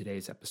in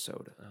today's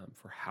episode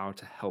for how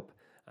to help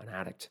an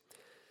addict.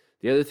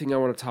 The other thing I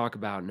want to talk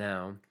about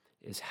now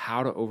is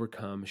how to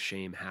overcome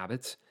shame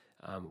habits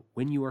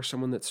when you are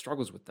someone that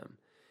struggles with them.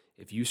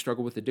 If you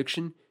struggle with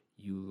addiction,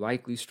 you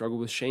likely struggle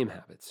with shame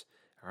habits.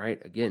 All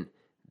right. Again,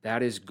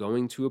 that is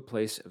going to a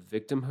place of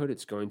victimhood.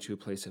 It's going to a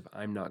place of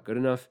I'm not good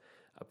enough,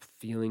 of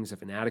feelings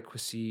of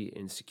inadequacy,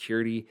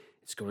 insecurity.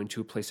 It's going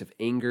to a place of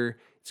anger.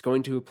 It's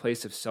going to a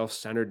place of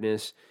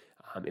self-centeredness.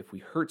 If we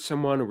hurt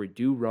someone or we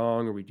do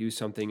wrong or we do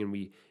something and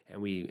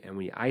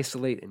we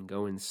isolate and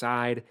go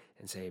inside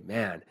and say,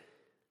 man,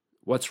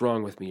 what's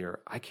wrong with me? Or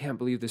I can't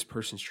believe this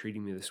person's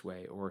treating me this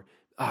way. Or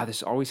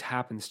this always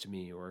happens to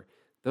me. Or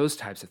those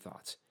types of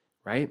thoughts,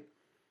 right?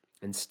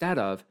 Instead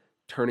of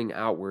turning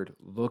outward,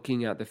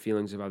 looking at the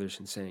feelings of others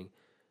and saying,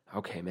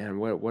 okay, man,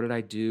 what did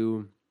I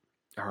do?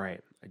 All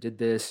right, I did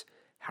this.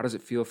 How does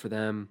it feel for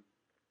them?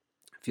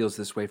 It feels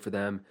this way for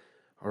them.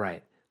 All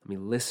right, let me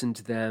listen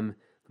to them.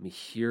 Let me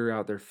hear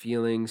out their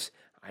feelings.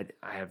 I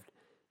have,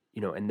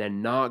 and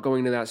then not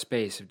going to that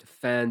space of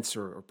defense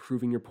or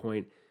proving your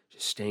point,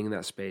 just staying in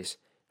that space.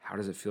 How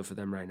does it feel for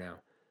them right now?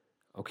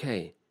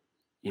 Okay,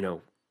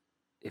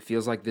 it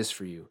feels like this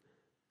for you.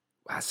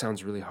 That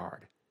sounds really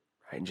hard.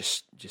 And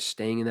just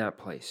staying in that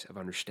place of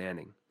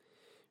understanding,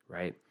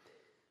 right?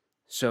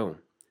 So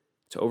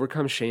to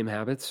overcome shame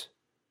habits,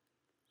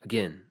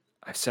 again,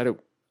 I've said it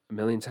a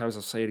million times,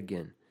 I'll say it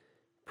again.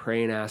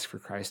 Pray and ask for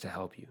Christ to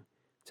help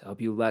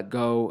you let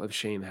go of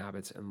shame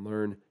habits and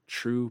learn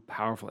true,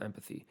 powerful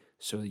empathy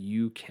so that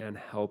you can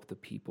help the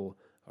people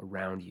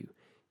around you.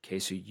 Okay,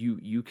 so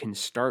you can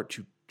start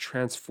to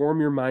transform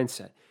your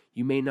mindset.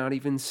 You may not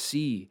even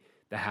see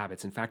the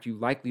habits. In fact, you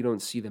likely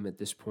don't see them at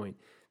this point.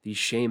 These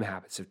shame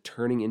habits of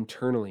turning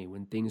internally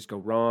when things go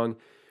wrong,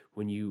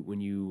 when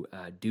you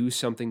do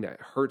something that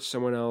hurts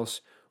someone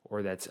else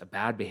or that's a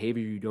bad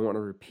behavior you don't want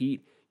to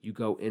repeat, you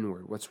go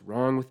inward. What's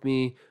wrong with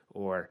me?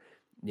 Or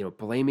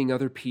blaming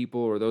other people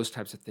or those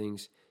types of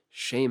things.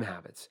 Shame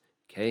habits,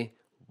 okay?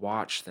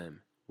 Watch them,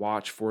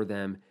 watch for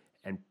them,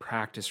 and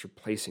practice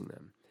replacing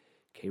them.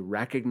 Okay,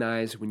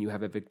 recognize when you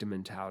have a victim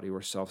mentality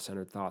or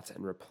self-centered thoughts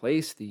and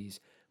replace these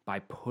by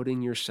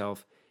putting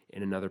yourself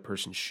in another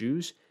person's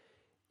shoes,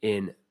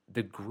 in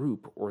the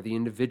group or the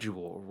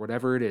individual or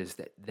whatever it is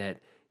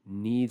that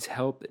needs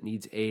help, that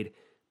needs aid.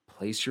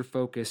 Place your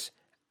focus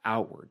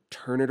outward,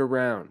 turn it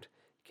around,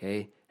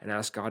 okay? And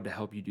ask God to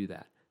help you do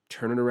that.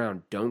 Turn it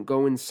around. Don't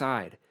go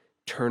inside.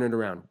 Turn it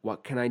around.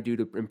 What can I do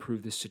to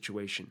improve this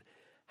situation?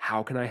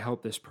 How can I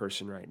help this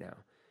person right now?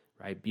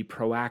 Right? Be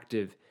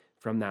proactive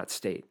from that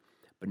state,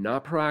 but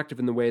not proactive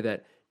in the way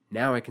that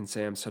now I can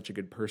say I'm such a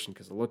good person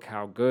because look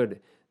how good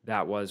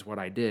that was what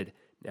I did.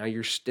 Now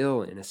you're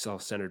still in a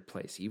self-centered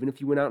place. Even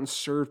if you went out and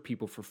served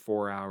people for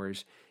 4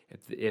 hours,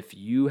 if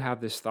you have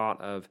this thought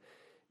of,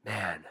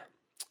 man,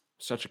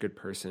 such a good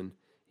person,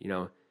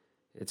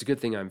 it's a good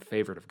thing I'm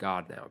favored of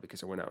God now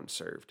because I went out and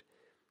served.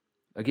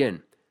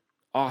 Again,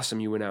 awesome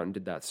you went out and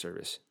did that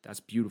service. That's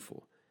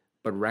beautiful.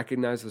 But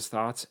recognize those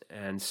thoughts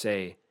and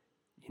say,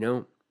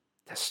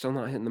 that's still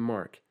not hitting the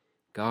mark.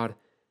 God,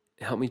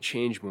 help me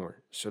change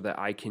more so that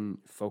I can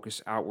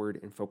focus outward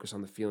and focus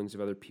on the feelings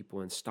of other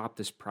people and stop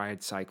this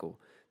pride cycle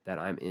that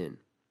I'm in.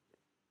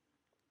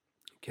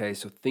 Okay,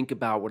 so think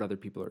about what other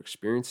people are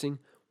experiencing,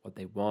 what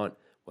they want,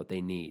 what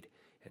they need,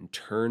 and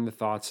turn the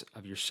thoughts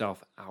of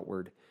yourself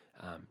outward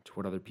to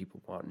what other people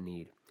want and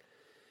need.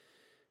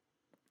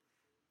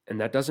 And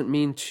that doesn't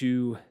mean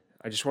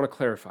I just want to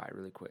clarify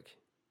really quick.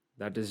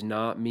 That does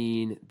not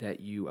mean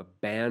that you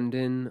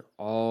abandon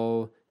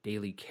all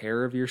daily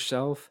care of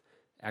yourself,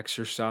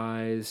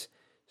 exercise,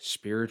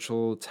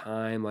 spiritual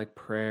time like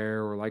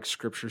prayer or like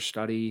scripture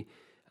study,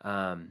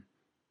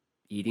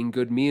 eating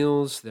good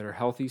meals that are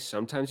healthy.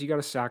 Sometimes you got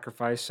to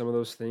sacrifice some of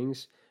those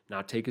things,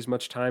 not take as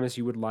much time as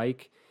you would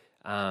like.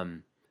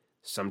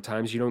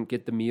 Sometimes you don't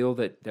get the meal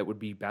that would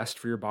be best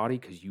for your body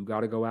because you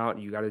got to go out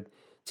and you got to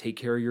take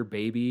care of your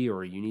baby,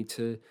 or you need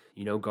to,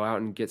 go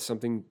out and get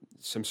some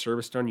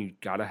service done. You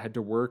got to head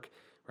to work,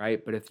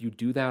 right? But if you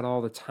do that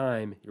all the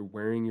time, you're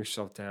wearing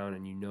yourself down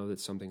and you know that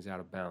something's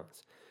out of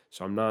balance.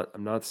 So I'm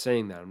not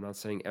saying that. I'm not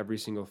saying every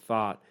single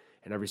thought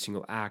and every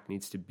single act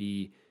needs to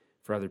be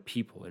for other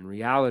people. In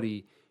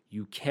reality,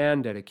 you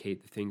can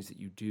dedicate the things that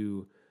you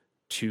do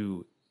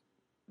to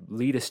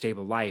lead a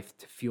stable life,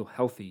 to feel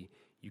healthy.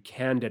 You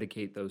can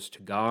dedicate those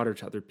to God or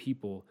to other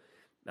people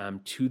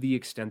to the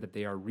extent that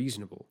they are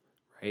reasonable,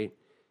 right?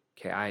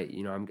 Okay,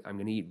 I'm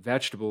going to eat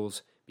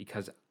vegetables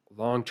because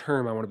long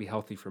term I want to be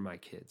healthy for my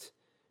kids,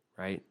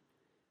 right?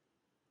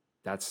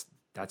 That's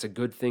a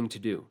good thing to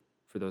do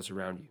for those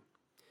around you.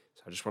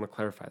 So I just want to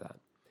clarify that.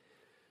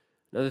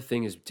 Another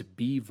thing is to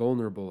be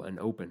vulnerable and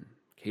open.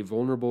 Okay,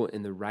 vulnerable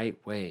in the right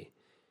way.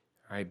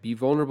 All right, be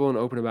vulnerable and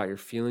open about your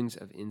feelings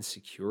of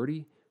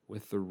insecurity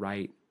with the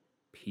right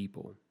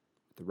people.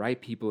 The right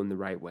people in the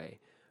right way.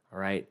 All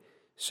right.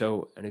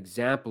 So an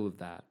example of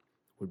that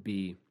would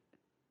be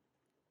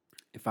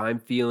if I'm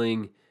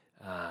feeling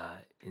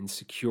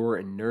insecure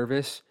and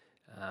nervous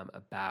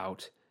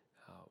about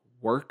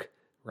work,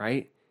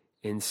 right?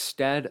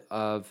 Instead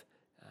of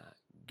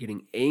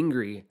getting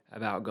angry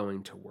about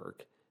going to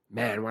work,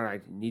 man, why do I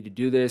need to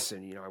do this?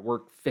 And, I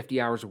work 50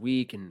 hours a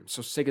week and I'm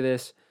so sick of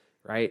this,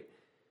 right?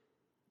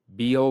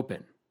 Be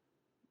open.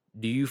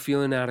 Do you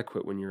feel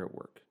inadequate when you're at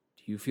work?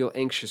 Do you feel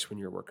anxious when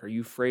you're at work? Are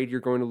you afraid you're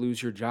going to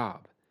lose your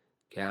job?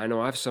 Okay, I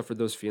know I've suffered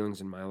those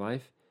feelings in my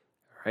life.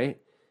 All right?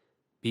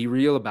 Be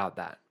real about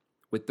that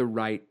with the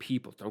right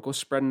people. Don't go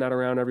spreading that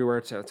around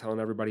everywhere, telling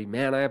everybody,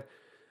 man, I have,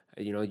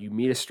 you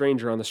meet a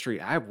stranger on the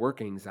street. I have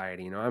work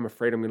anxiety. I'm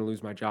afraid I'm going to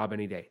lose my job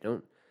any day.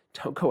 Don't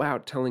go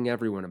out telling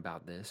everyone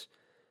about this.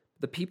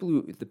 The people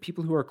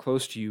who are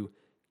close to you,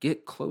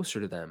 get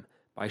closer to them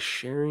by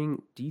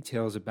sharing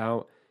details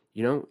about,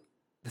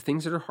 the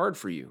things that are hard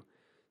for you.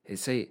 They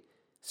say,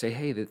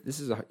 hey, this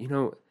is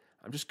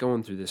I'm just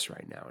going through this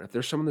right now. And if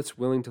there's someone that's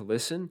willing to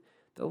listen,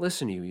 they'll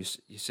listen to you.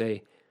 You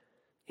say,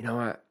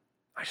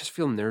 I just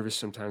feel nervous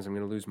sometimes I'm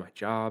going to lose my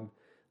job.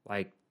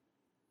 Like,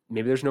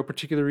 maybe there's no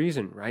particular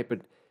reason, right?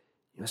 But,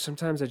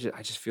 sometimes I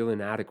just feel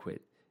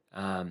inadequate.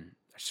 I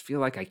just feel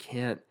like I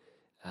can't,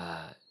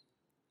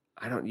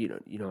 I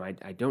don't,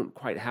 I don't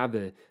quite have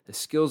the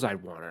skills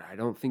I'd want, or I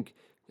don't think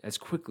as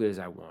quickly as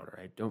I want, or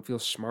I don't feel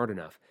smart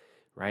enough,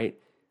 right?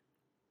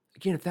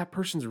 Again, if that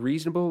person's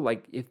reasonable,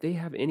 like if they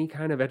have any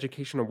kind of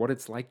education on what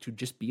it's like to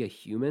just be a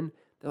human,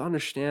 they'll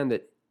understand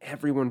that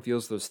everyone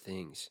feels those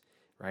things,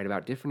 right?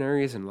 About different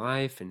areas in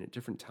life and at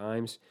different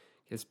times.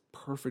 It's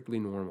perfectly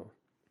normal.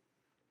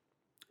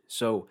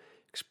 So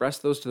express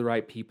those to the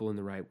right people in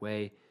the right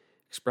way.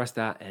 Express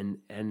that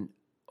and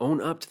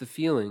own up to the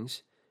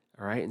feelings,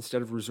 all right?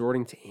 Instead of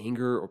resorting to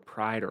anger or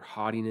pride or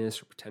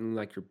haughtiness or pretending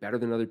like you're better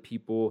than other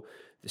people,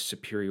 the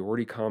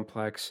superiority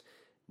complex.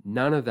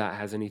 None of that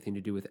has anything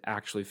to do with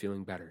actually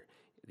feeling better.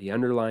 The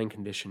underlying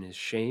condition is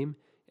shame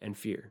and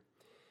fear.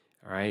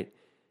 All right?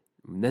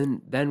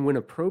 Then when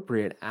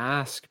appropriate,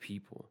 ask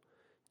people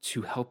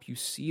to help you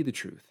see the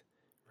truth,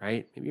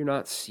 right? Maybe you're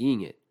not seeing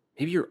it.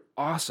 Maybe you're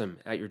awesome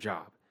at your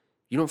job.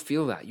 You don't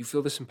feel that. You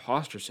feel this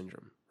imposter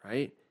syndrome,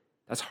 right?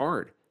 That's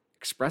hard.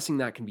 Expressing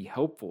that can be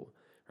helpful,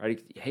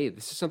 right? Hey,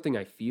 this is something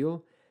I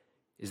feel.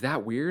 Is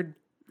that weird?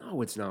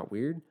 No, it's not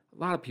weird. A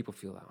lot of people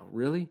feel that. Oh,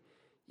 really?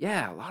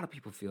 Yeah, a lot of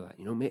people feel that.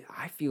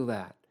 I feel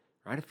that,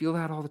 right? I feel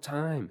that all the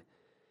time.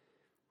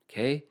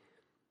 Okay?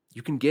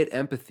 You can get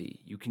empathy.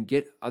 You can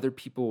get other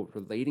people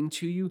relating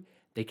to you.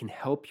 They can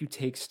help you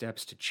take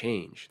steps to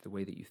change the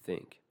way that you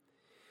think.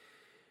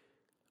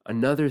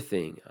 Another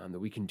thing that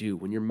we can do,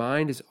 when your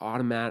mind is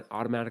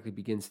automatically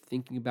begins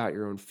thinking about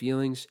your own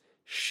feelings,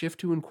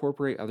 shift to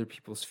incorporate other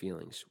people's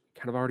feelings.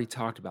 We kind of already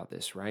talked about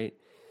this, right?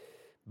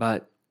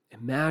 But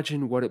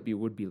imagine what it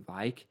would be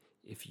like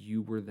if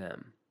you were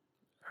them.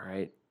 All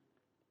right?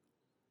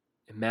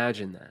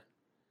 Imagine that.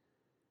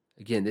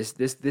 Again,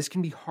 this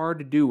can be hard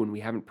to do when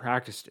we haven't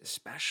practiced it,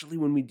 especially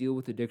when we deal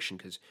with addiction,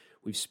 because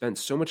we've spent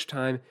so much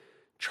time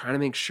trying to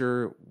make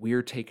sure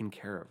we're taken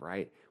care of,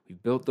 right?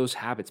 We've built those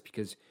habits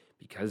because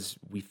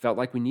we felt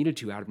like we needed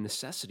to out of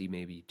necessity,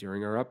 maybe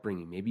during our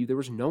upbringing. Maybe there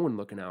was no one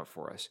looking out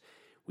for us.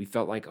 We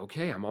felt like,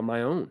 okay, I'm on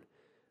my own.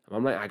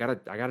 I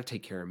gotta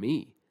take care of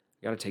me.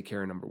 I gotta take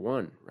care of number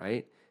one,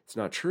 right? It's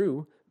not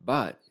true,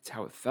 but it's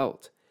how it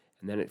felt.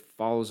 And then it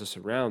follows us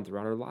around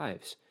throughout our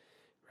lives.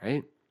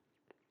 Right?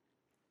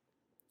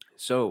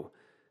 So,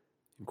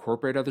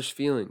 incorporate others'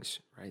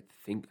 feelings, right?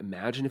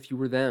 Imagine if you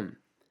were them.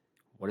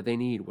 What do they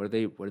need? What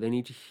do they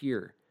need to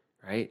hear,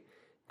 right?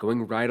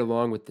 Going right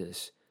along with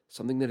this,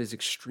 something that is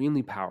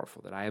extremely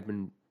powerful that I have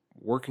been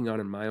working on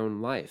in my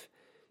own life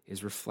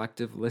is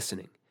reflective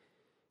listening.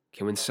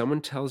 Okay, when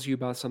someone tells you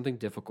about something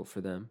difficult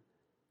for them,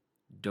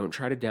 don't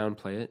try to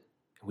downplay it.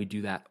 And we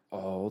do that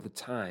all the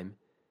time,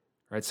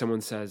 right?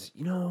 Someone says,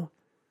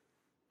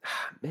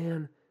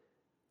 man,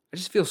 I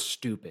just feel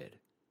stupid.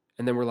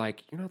 And then we're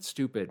like, you're not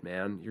stupid,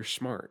 man. You're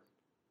smart.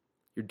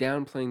 You're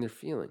downplaying their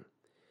feeling.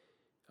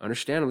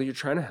 Understandably, you're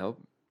trying to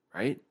help,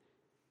 right?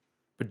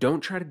 But don't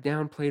try to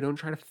downplay. Don't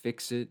try to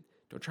fix it.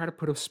 Don't try to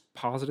put a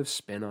positive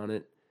spin on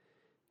it.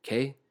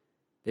 Okay?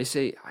 They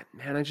say,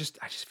 man, I just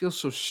feel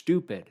so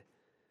stupid.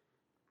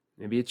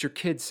 Maybe it's your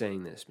kid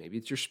saying this. Maybe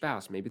it's your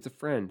spouse. Maybe it's a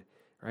friend,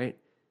 right?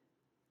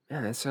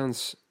 Man, that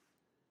sounds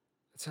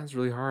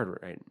really hard,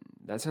 right?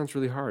 That sounds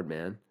really hard,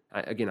 man.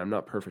 I'm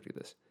not perfect at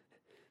this.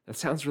 That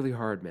sounds really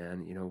hard,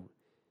 man.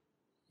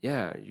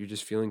 Yeah, you're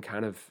just feeling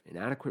kind of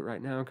inadequate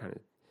right now, kind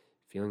of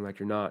feeling like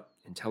you're not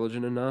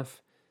intelligent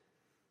enough.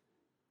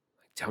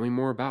 Like, tell me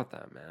more about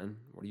that, man.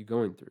 What are you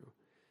going through?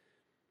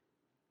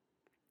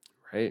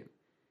 Right?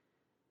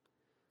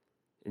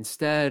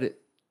 Instead,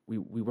 we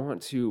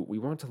want to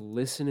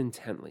listen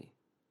intently,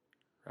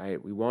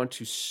 right? We want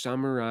to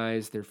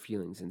summarize their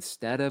feelings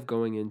instead of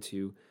going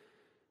into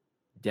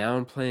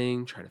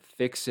downplaying, trying to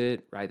fix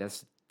it, right?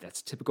 That's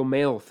typical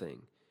male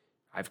thing.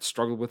 I've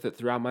struggled with it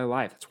throughout my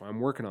life. That's why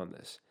I'm working on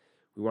this.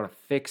 We want to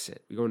fix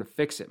it. We go into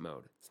fix-it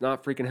mode. It's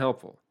not freaking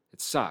helpful.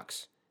 It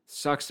sucks. It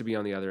sucks to be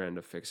on the other end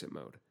of fix-it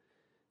mode.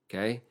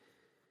 Okay?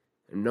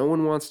 And no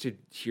one wants to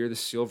hear the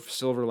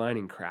silver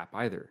lining crap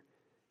either.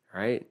 All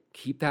right?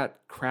 Keep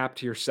that crap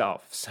to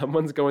yourself. If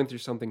someone's going through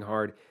something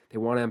hard, they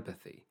want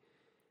empathy.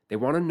 They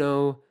want to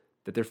know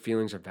that their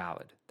feelings are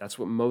valid. That's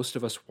what most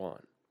of us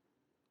want.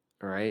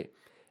 All right?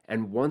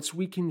 And once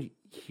we can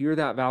hear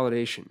that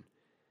validation,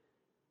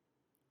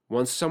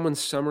 once someone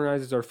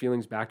summarizes our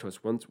feelings back to us,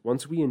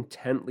 once we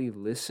intently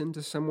listen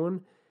to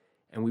someone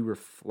and we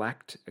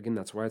reflect, again,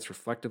 that's why it's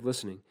reflective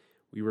listening,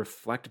 we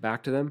reflect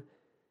back to them,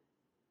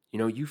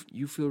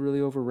 you feel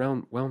really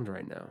overwhelmed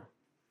right now.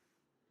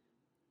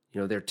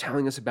 They're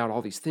telling us about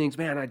all these things.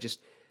 Man,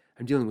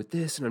 I'm dealing with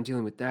this and I'm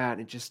dealing with that.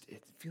 And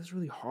it feels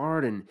really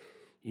hard. And,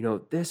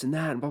 this and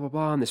that and blah, blah,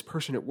 blah. And this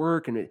person at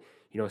work. And,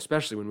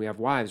 especially when we have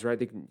wives, right?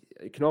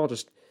 It can all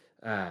just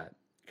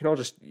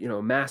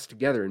mass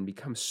together and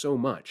become so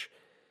much,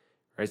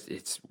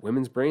 right?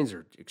 Women's brains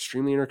are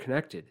extremely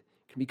interconnected.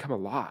 It can become a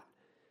lot,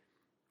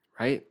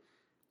 right?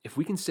 If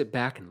we can sit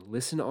back and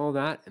listen to all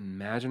that,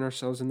 imagine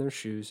ourselves in their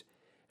shoes,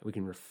 and we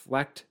can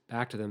reflect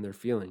back to them their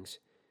feelings,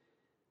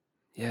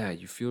 yeah,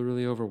 you feel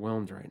really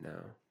overwhelmed right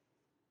now.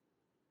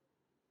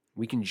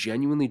 We can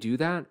genuinely do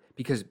that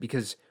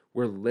because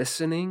we're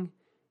listening,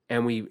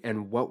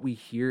 and what we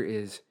hear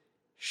is,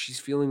 she's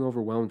feeling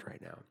overwhelmed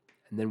right now.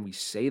 And then we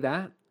say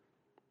that.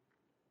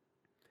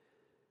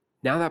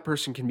 Now that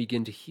person can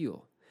begin to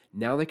heal.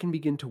 Now they can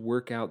begin to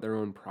work out their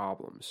own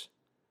problems.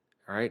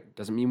 All right?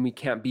 Doesn't mean we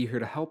can't be here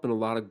to help in a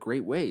lot of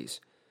great ways.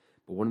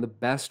 But one of the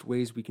best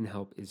ways we can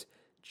help is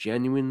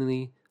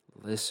genuinely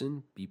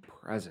listen, be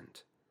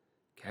present.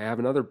 Okay, I have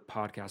another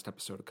podcast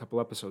episode a couple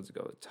episodes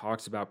ago that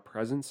talks about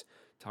presence,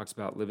 talks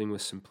about living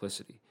with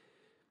simplicity.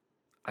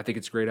 I think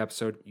it's a great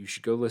episode. You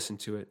should go listen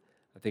to it.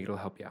 I think it'll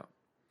help you out.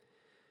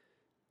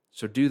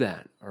 So do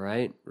that, all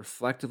right?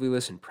 Reflectively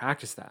listen.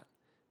 Practice that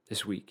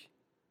this week.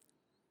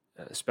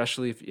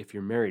 Especially if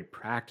you're married,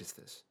 practice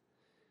this,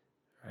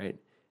 all right?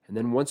 And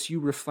then once you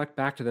reflect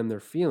back to them their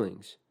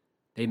feelings,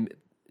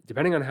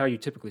 depending on how you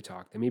typically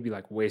talk, they may be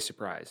like way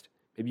surprised.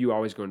 Maybe you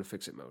always go into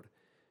fix-it mode,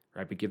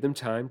 right? But give them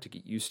time to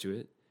get used to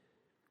it.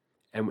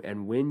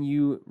 And when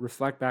you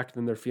reflect back to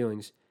them their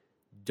feelings,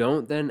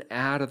 don't then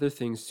add other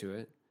things to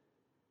it.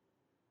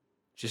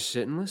 Just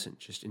sit and listen.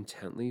 Just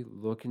intently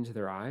look into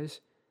their eyes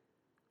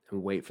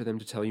and wait for them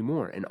to tell you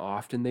more. And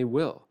often they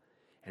will.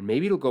 And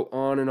maybe it'll go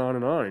on and on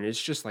and on, and it's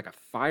just like a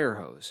fire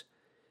hose.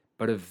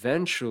 But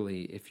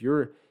eventually, if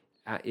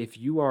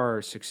you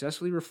are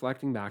successfully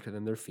reflecting back to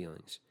them their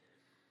feelings,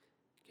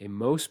 okay,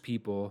 most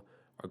people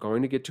are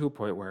going to get to a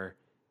point where,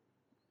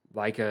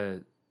 like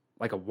a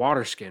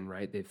water skin,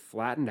 right? They've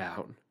flattened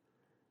out,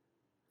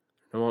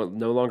 no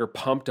longer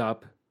pumped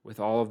up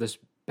with all of this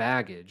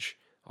baggage,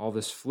 all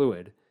this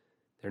fluid.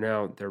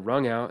 They're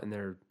wrung out, and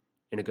they're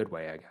in a good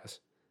way, I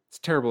guess. It's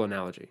a terrible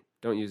analogy.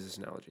 Don't use this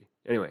analogy.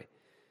 Anyway,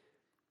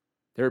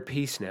 they're at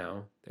peace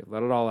now. They've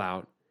let it all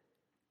out.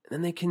 And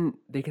then they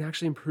can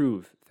actually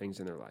improve things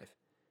in their life.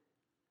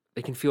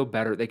 They can feel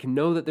better. They can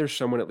know that there's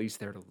someone at least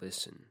there to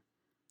listen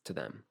to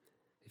them.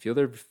 They feel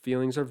their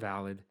feelings are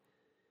valid.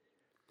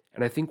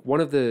 And I think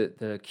one of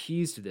the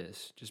keys to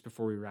this, just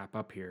before we wrap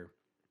up here,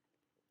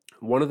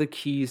 one of the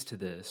keys to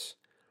this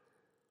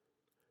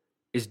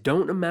is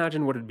don't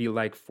imagine what it'd be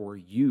like for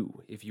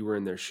you if you were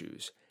in their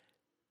shoes.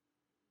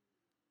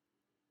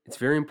 It's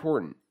very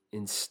important.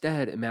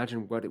 Instead,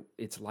 imagine what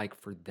it's like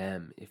for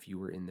them if you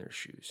were in their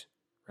shoes,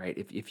 right?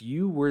 If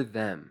you were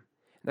them,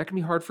 and that can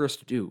be hard for us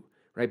to do,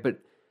 right? But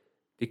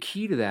the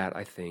key to that,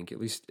 I think, at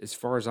least as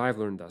far as I've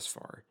learned thus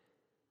far,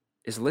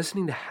 is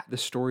listening to the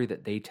story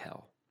that they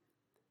tell.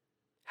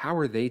 How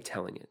are they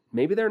telling it?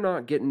 Maybe they're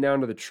not getting down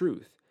to the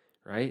truth,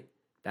 right?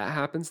 That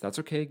happens. That's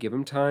okay. Give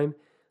them time.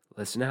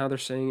 Listen to how they're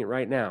saying it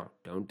right now.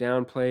 Don't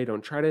downplay.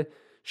 Don't try to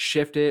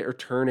shift it or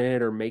turn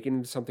it or make it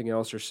into something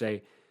else or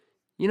say,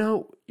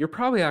 you're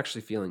probably actually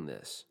feeling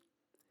this.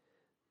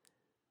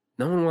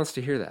 No one wants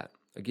to hear that.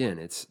 Again,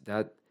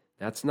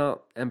 that's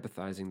not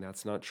empathizing.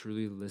 That's not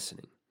truly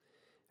listening.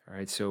 All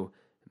right, so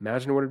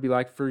imagine what it'd be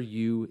like for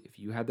you if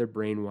you had their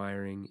brain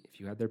wiring, if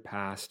you had their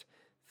past.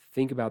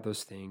 Think about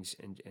those things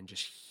and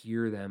just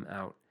hear them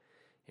out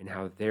and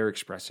how they're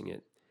expressing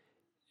it.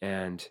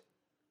 And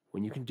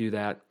when you can do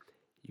that,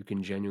 you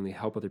can genuinely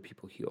help other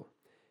people heal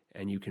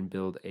and you can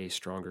build a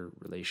stronger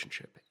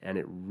relationship. And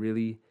it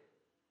really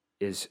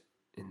is,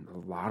 in a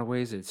lot of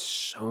ways, it's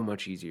so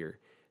much easier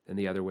than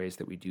the other ways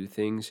that we do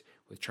things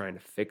with trying to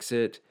fix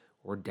it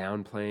or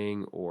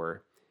downplaying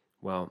or,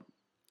 well,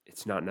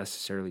 it's not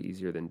necessarily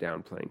easier than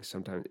downplaying.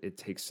 Sometimes it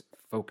takes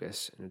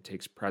focus and it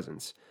takes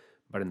presence,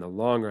 but in the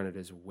long run, it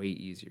is way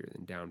easier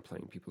than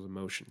downplaying people's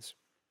emotions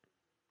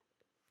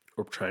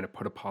or trying to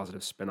put a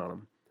positive spin on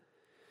them.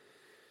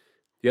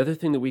 The other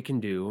thing that we can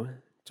do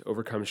to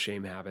overcome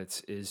shame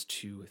habits is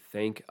to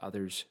thank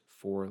others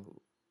for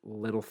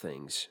little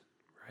things,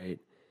 right?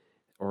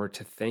 Or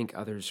to thank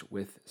others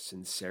with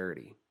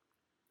sincerity,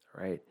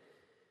 right?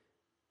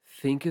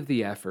 Think of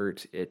the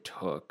effort it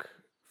took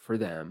for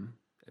them.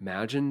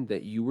 Imagine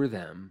that you were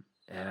them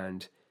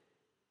and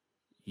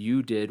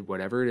you did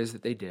whatever it is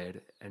that they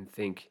did and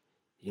think,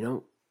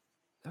 that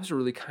was a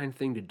really kind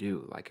thing to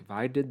do. Like if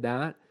I did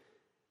that,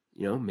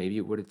 maybe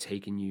it would have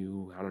taken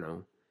you, I don't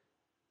know,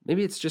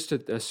 maybe it's just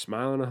a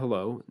smile and a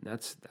hello. And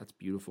that's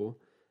beautiful.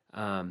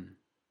 You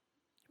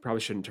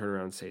probably shouldn't turn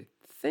around and say,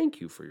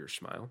 thank you for your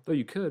smile, though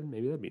you could,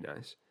 maybe that'd be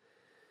nice.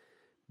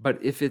 But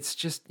if it's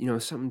just,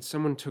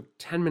 someone took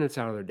 10 minutes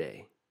out of their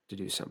day to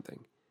do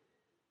something,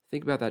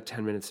 think about that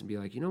 10 minutes and be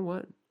like, you know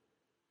what?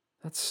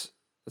 That's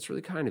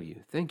really kind of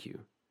you. Thank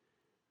you.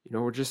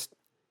 Or just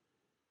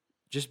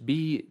just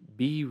be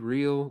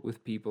real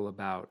with people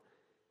about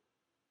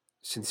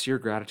sincere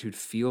gratitude.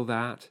 Feel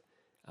that.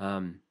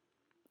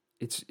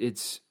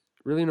 It's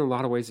really, in a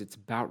lot of ways, it's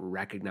about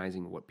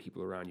recognizing what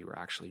people around you are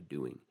actually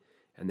doing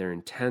and their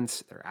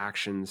intents, their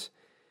actions.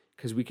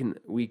 Because we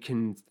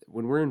can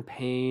when we're in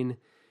pain,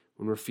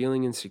 when we're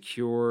feeling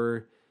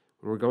insecure,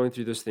 when we're going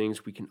through those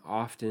things, we can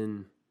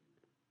often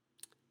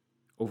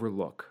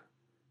overlook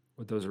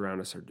what those around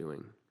us are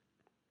doing.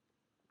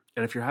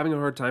 And if you're having a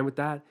hard time with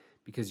that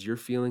because you're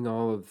feeling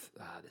all of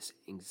this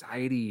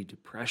anxiety,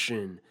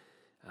 depression,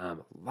 a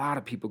lot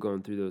of people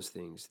going through those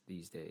things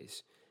these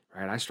days,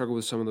 right? I struggle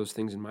with some of those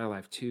things in my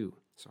life too,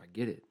 so I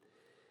get it.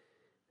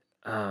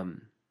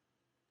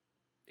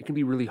 It can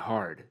be really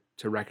hard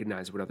to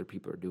recognize what other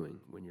people are doing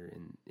when you're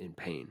in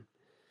pain.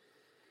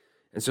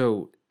 And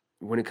so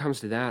when it comes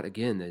to that,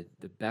 again,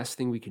 the best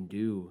thing we can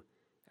do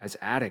as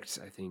addicts,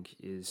 I think,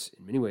 is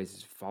in many ways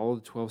is follow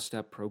the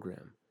 12-step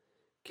program.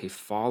 Okay,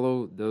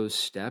 follow those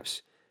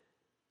steps.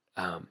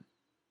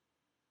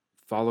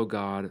 Follow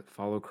God,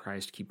 follow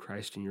Christ, keep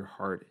Christ in your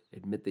heart.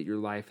 Admit that your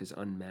life is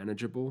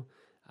unmanageable,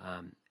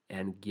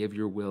 and give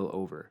your will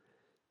over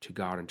to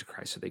God and to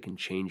Christ so they can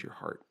change your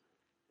heart.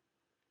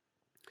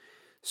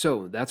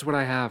 So that's what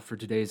I have for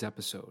today's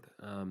episode.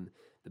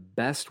 The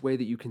best way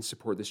that you can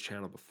support this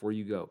channel, before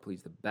you go,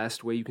 please, the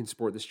best way you can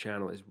support this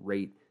channel is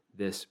rate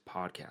this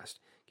podcast.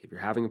 Okay, if you're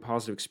having a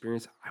positive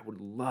experience, I would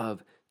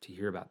love to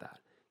hear about that.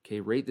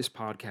 Okay, rate this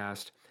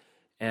podcast.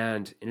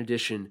 And in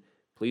addition,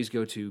 please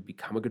go to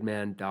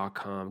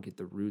becomeagoodman.com, get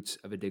the Roots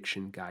of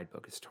Addiction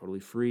guidebook. It's totally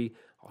free.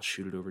 I'll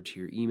shoot it over to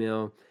your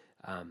email.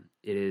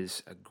 It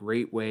is a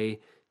great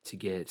way to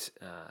get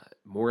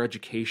more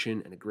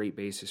education and a great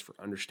basis for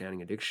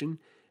understanding addiction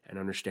and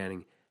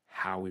understanding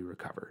how we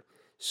recover.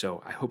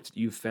 So I hope that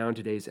you found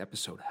today's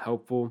episode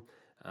helpful.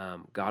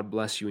 God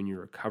bless you in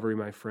your recovery,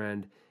 my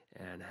friend,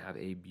 and have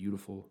a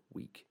beautiful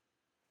week.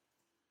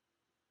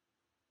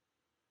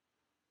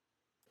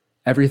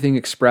 Everything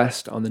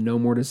expressed on the No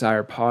More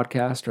Desire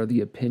podcast are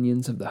the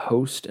opinions of the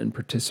host and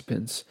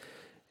participants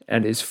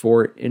and is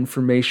for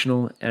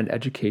informational and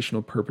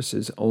educational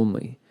purposes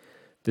only.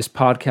 This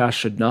podcast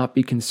should not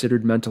be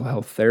considered mental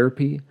health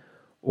therapy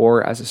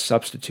or as a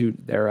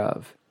substitute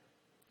thereof.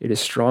 It is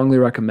strongly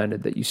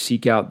recommended that you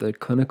seek out the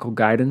clinical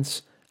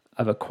guidance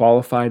of a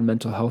qualified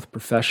mental health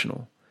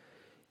professional.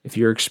 If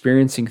you're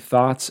experiencing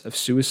thoughts of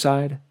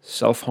suicide,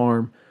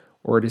 self-harm,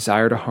 or a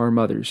desire to harm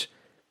others,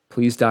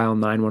 please dial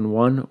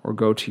 911 or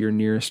go to your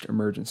nearest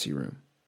emergency room.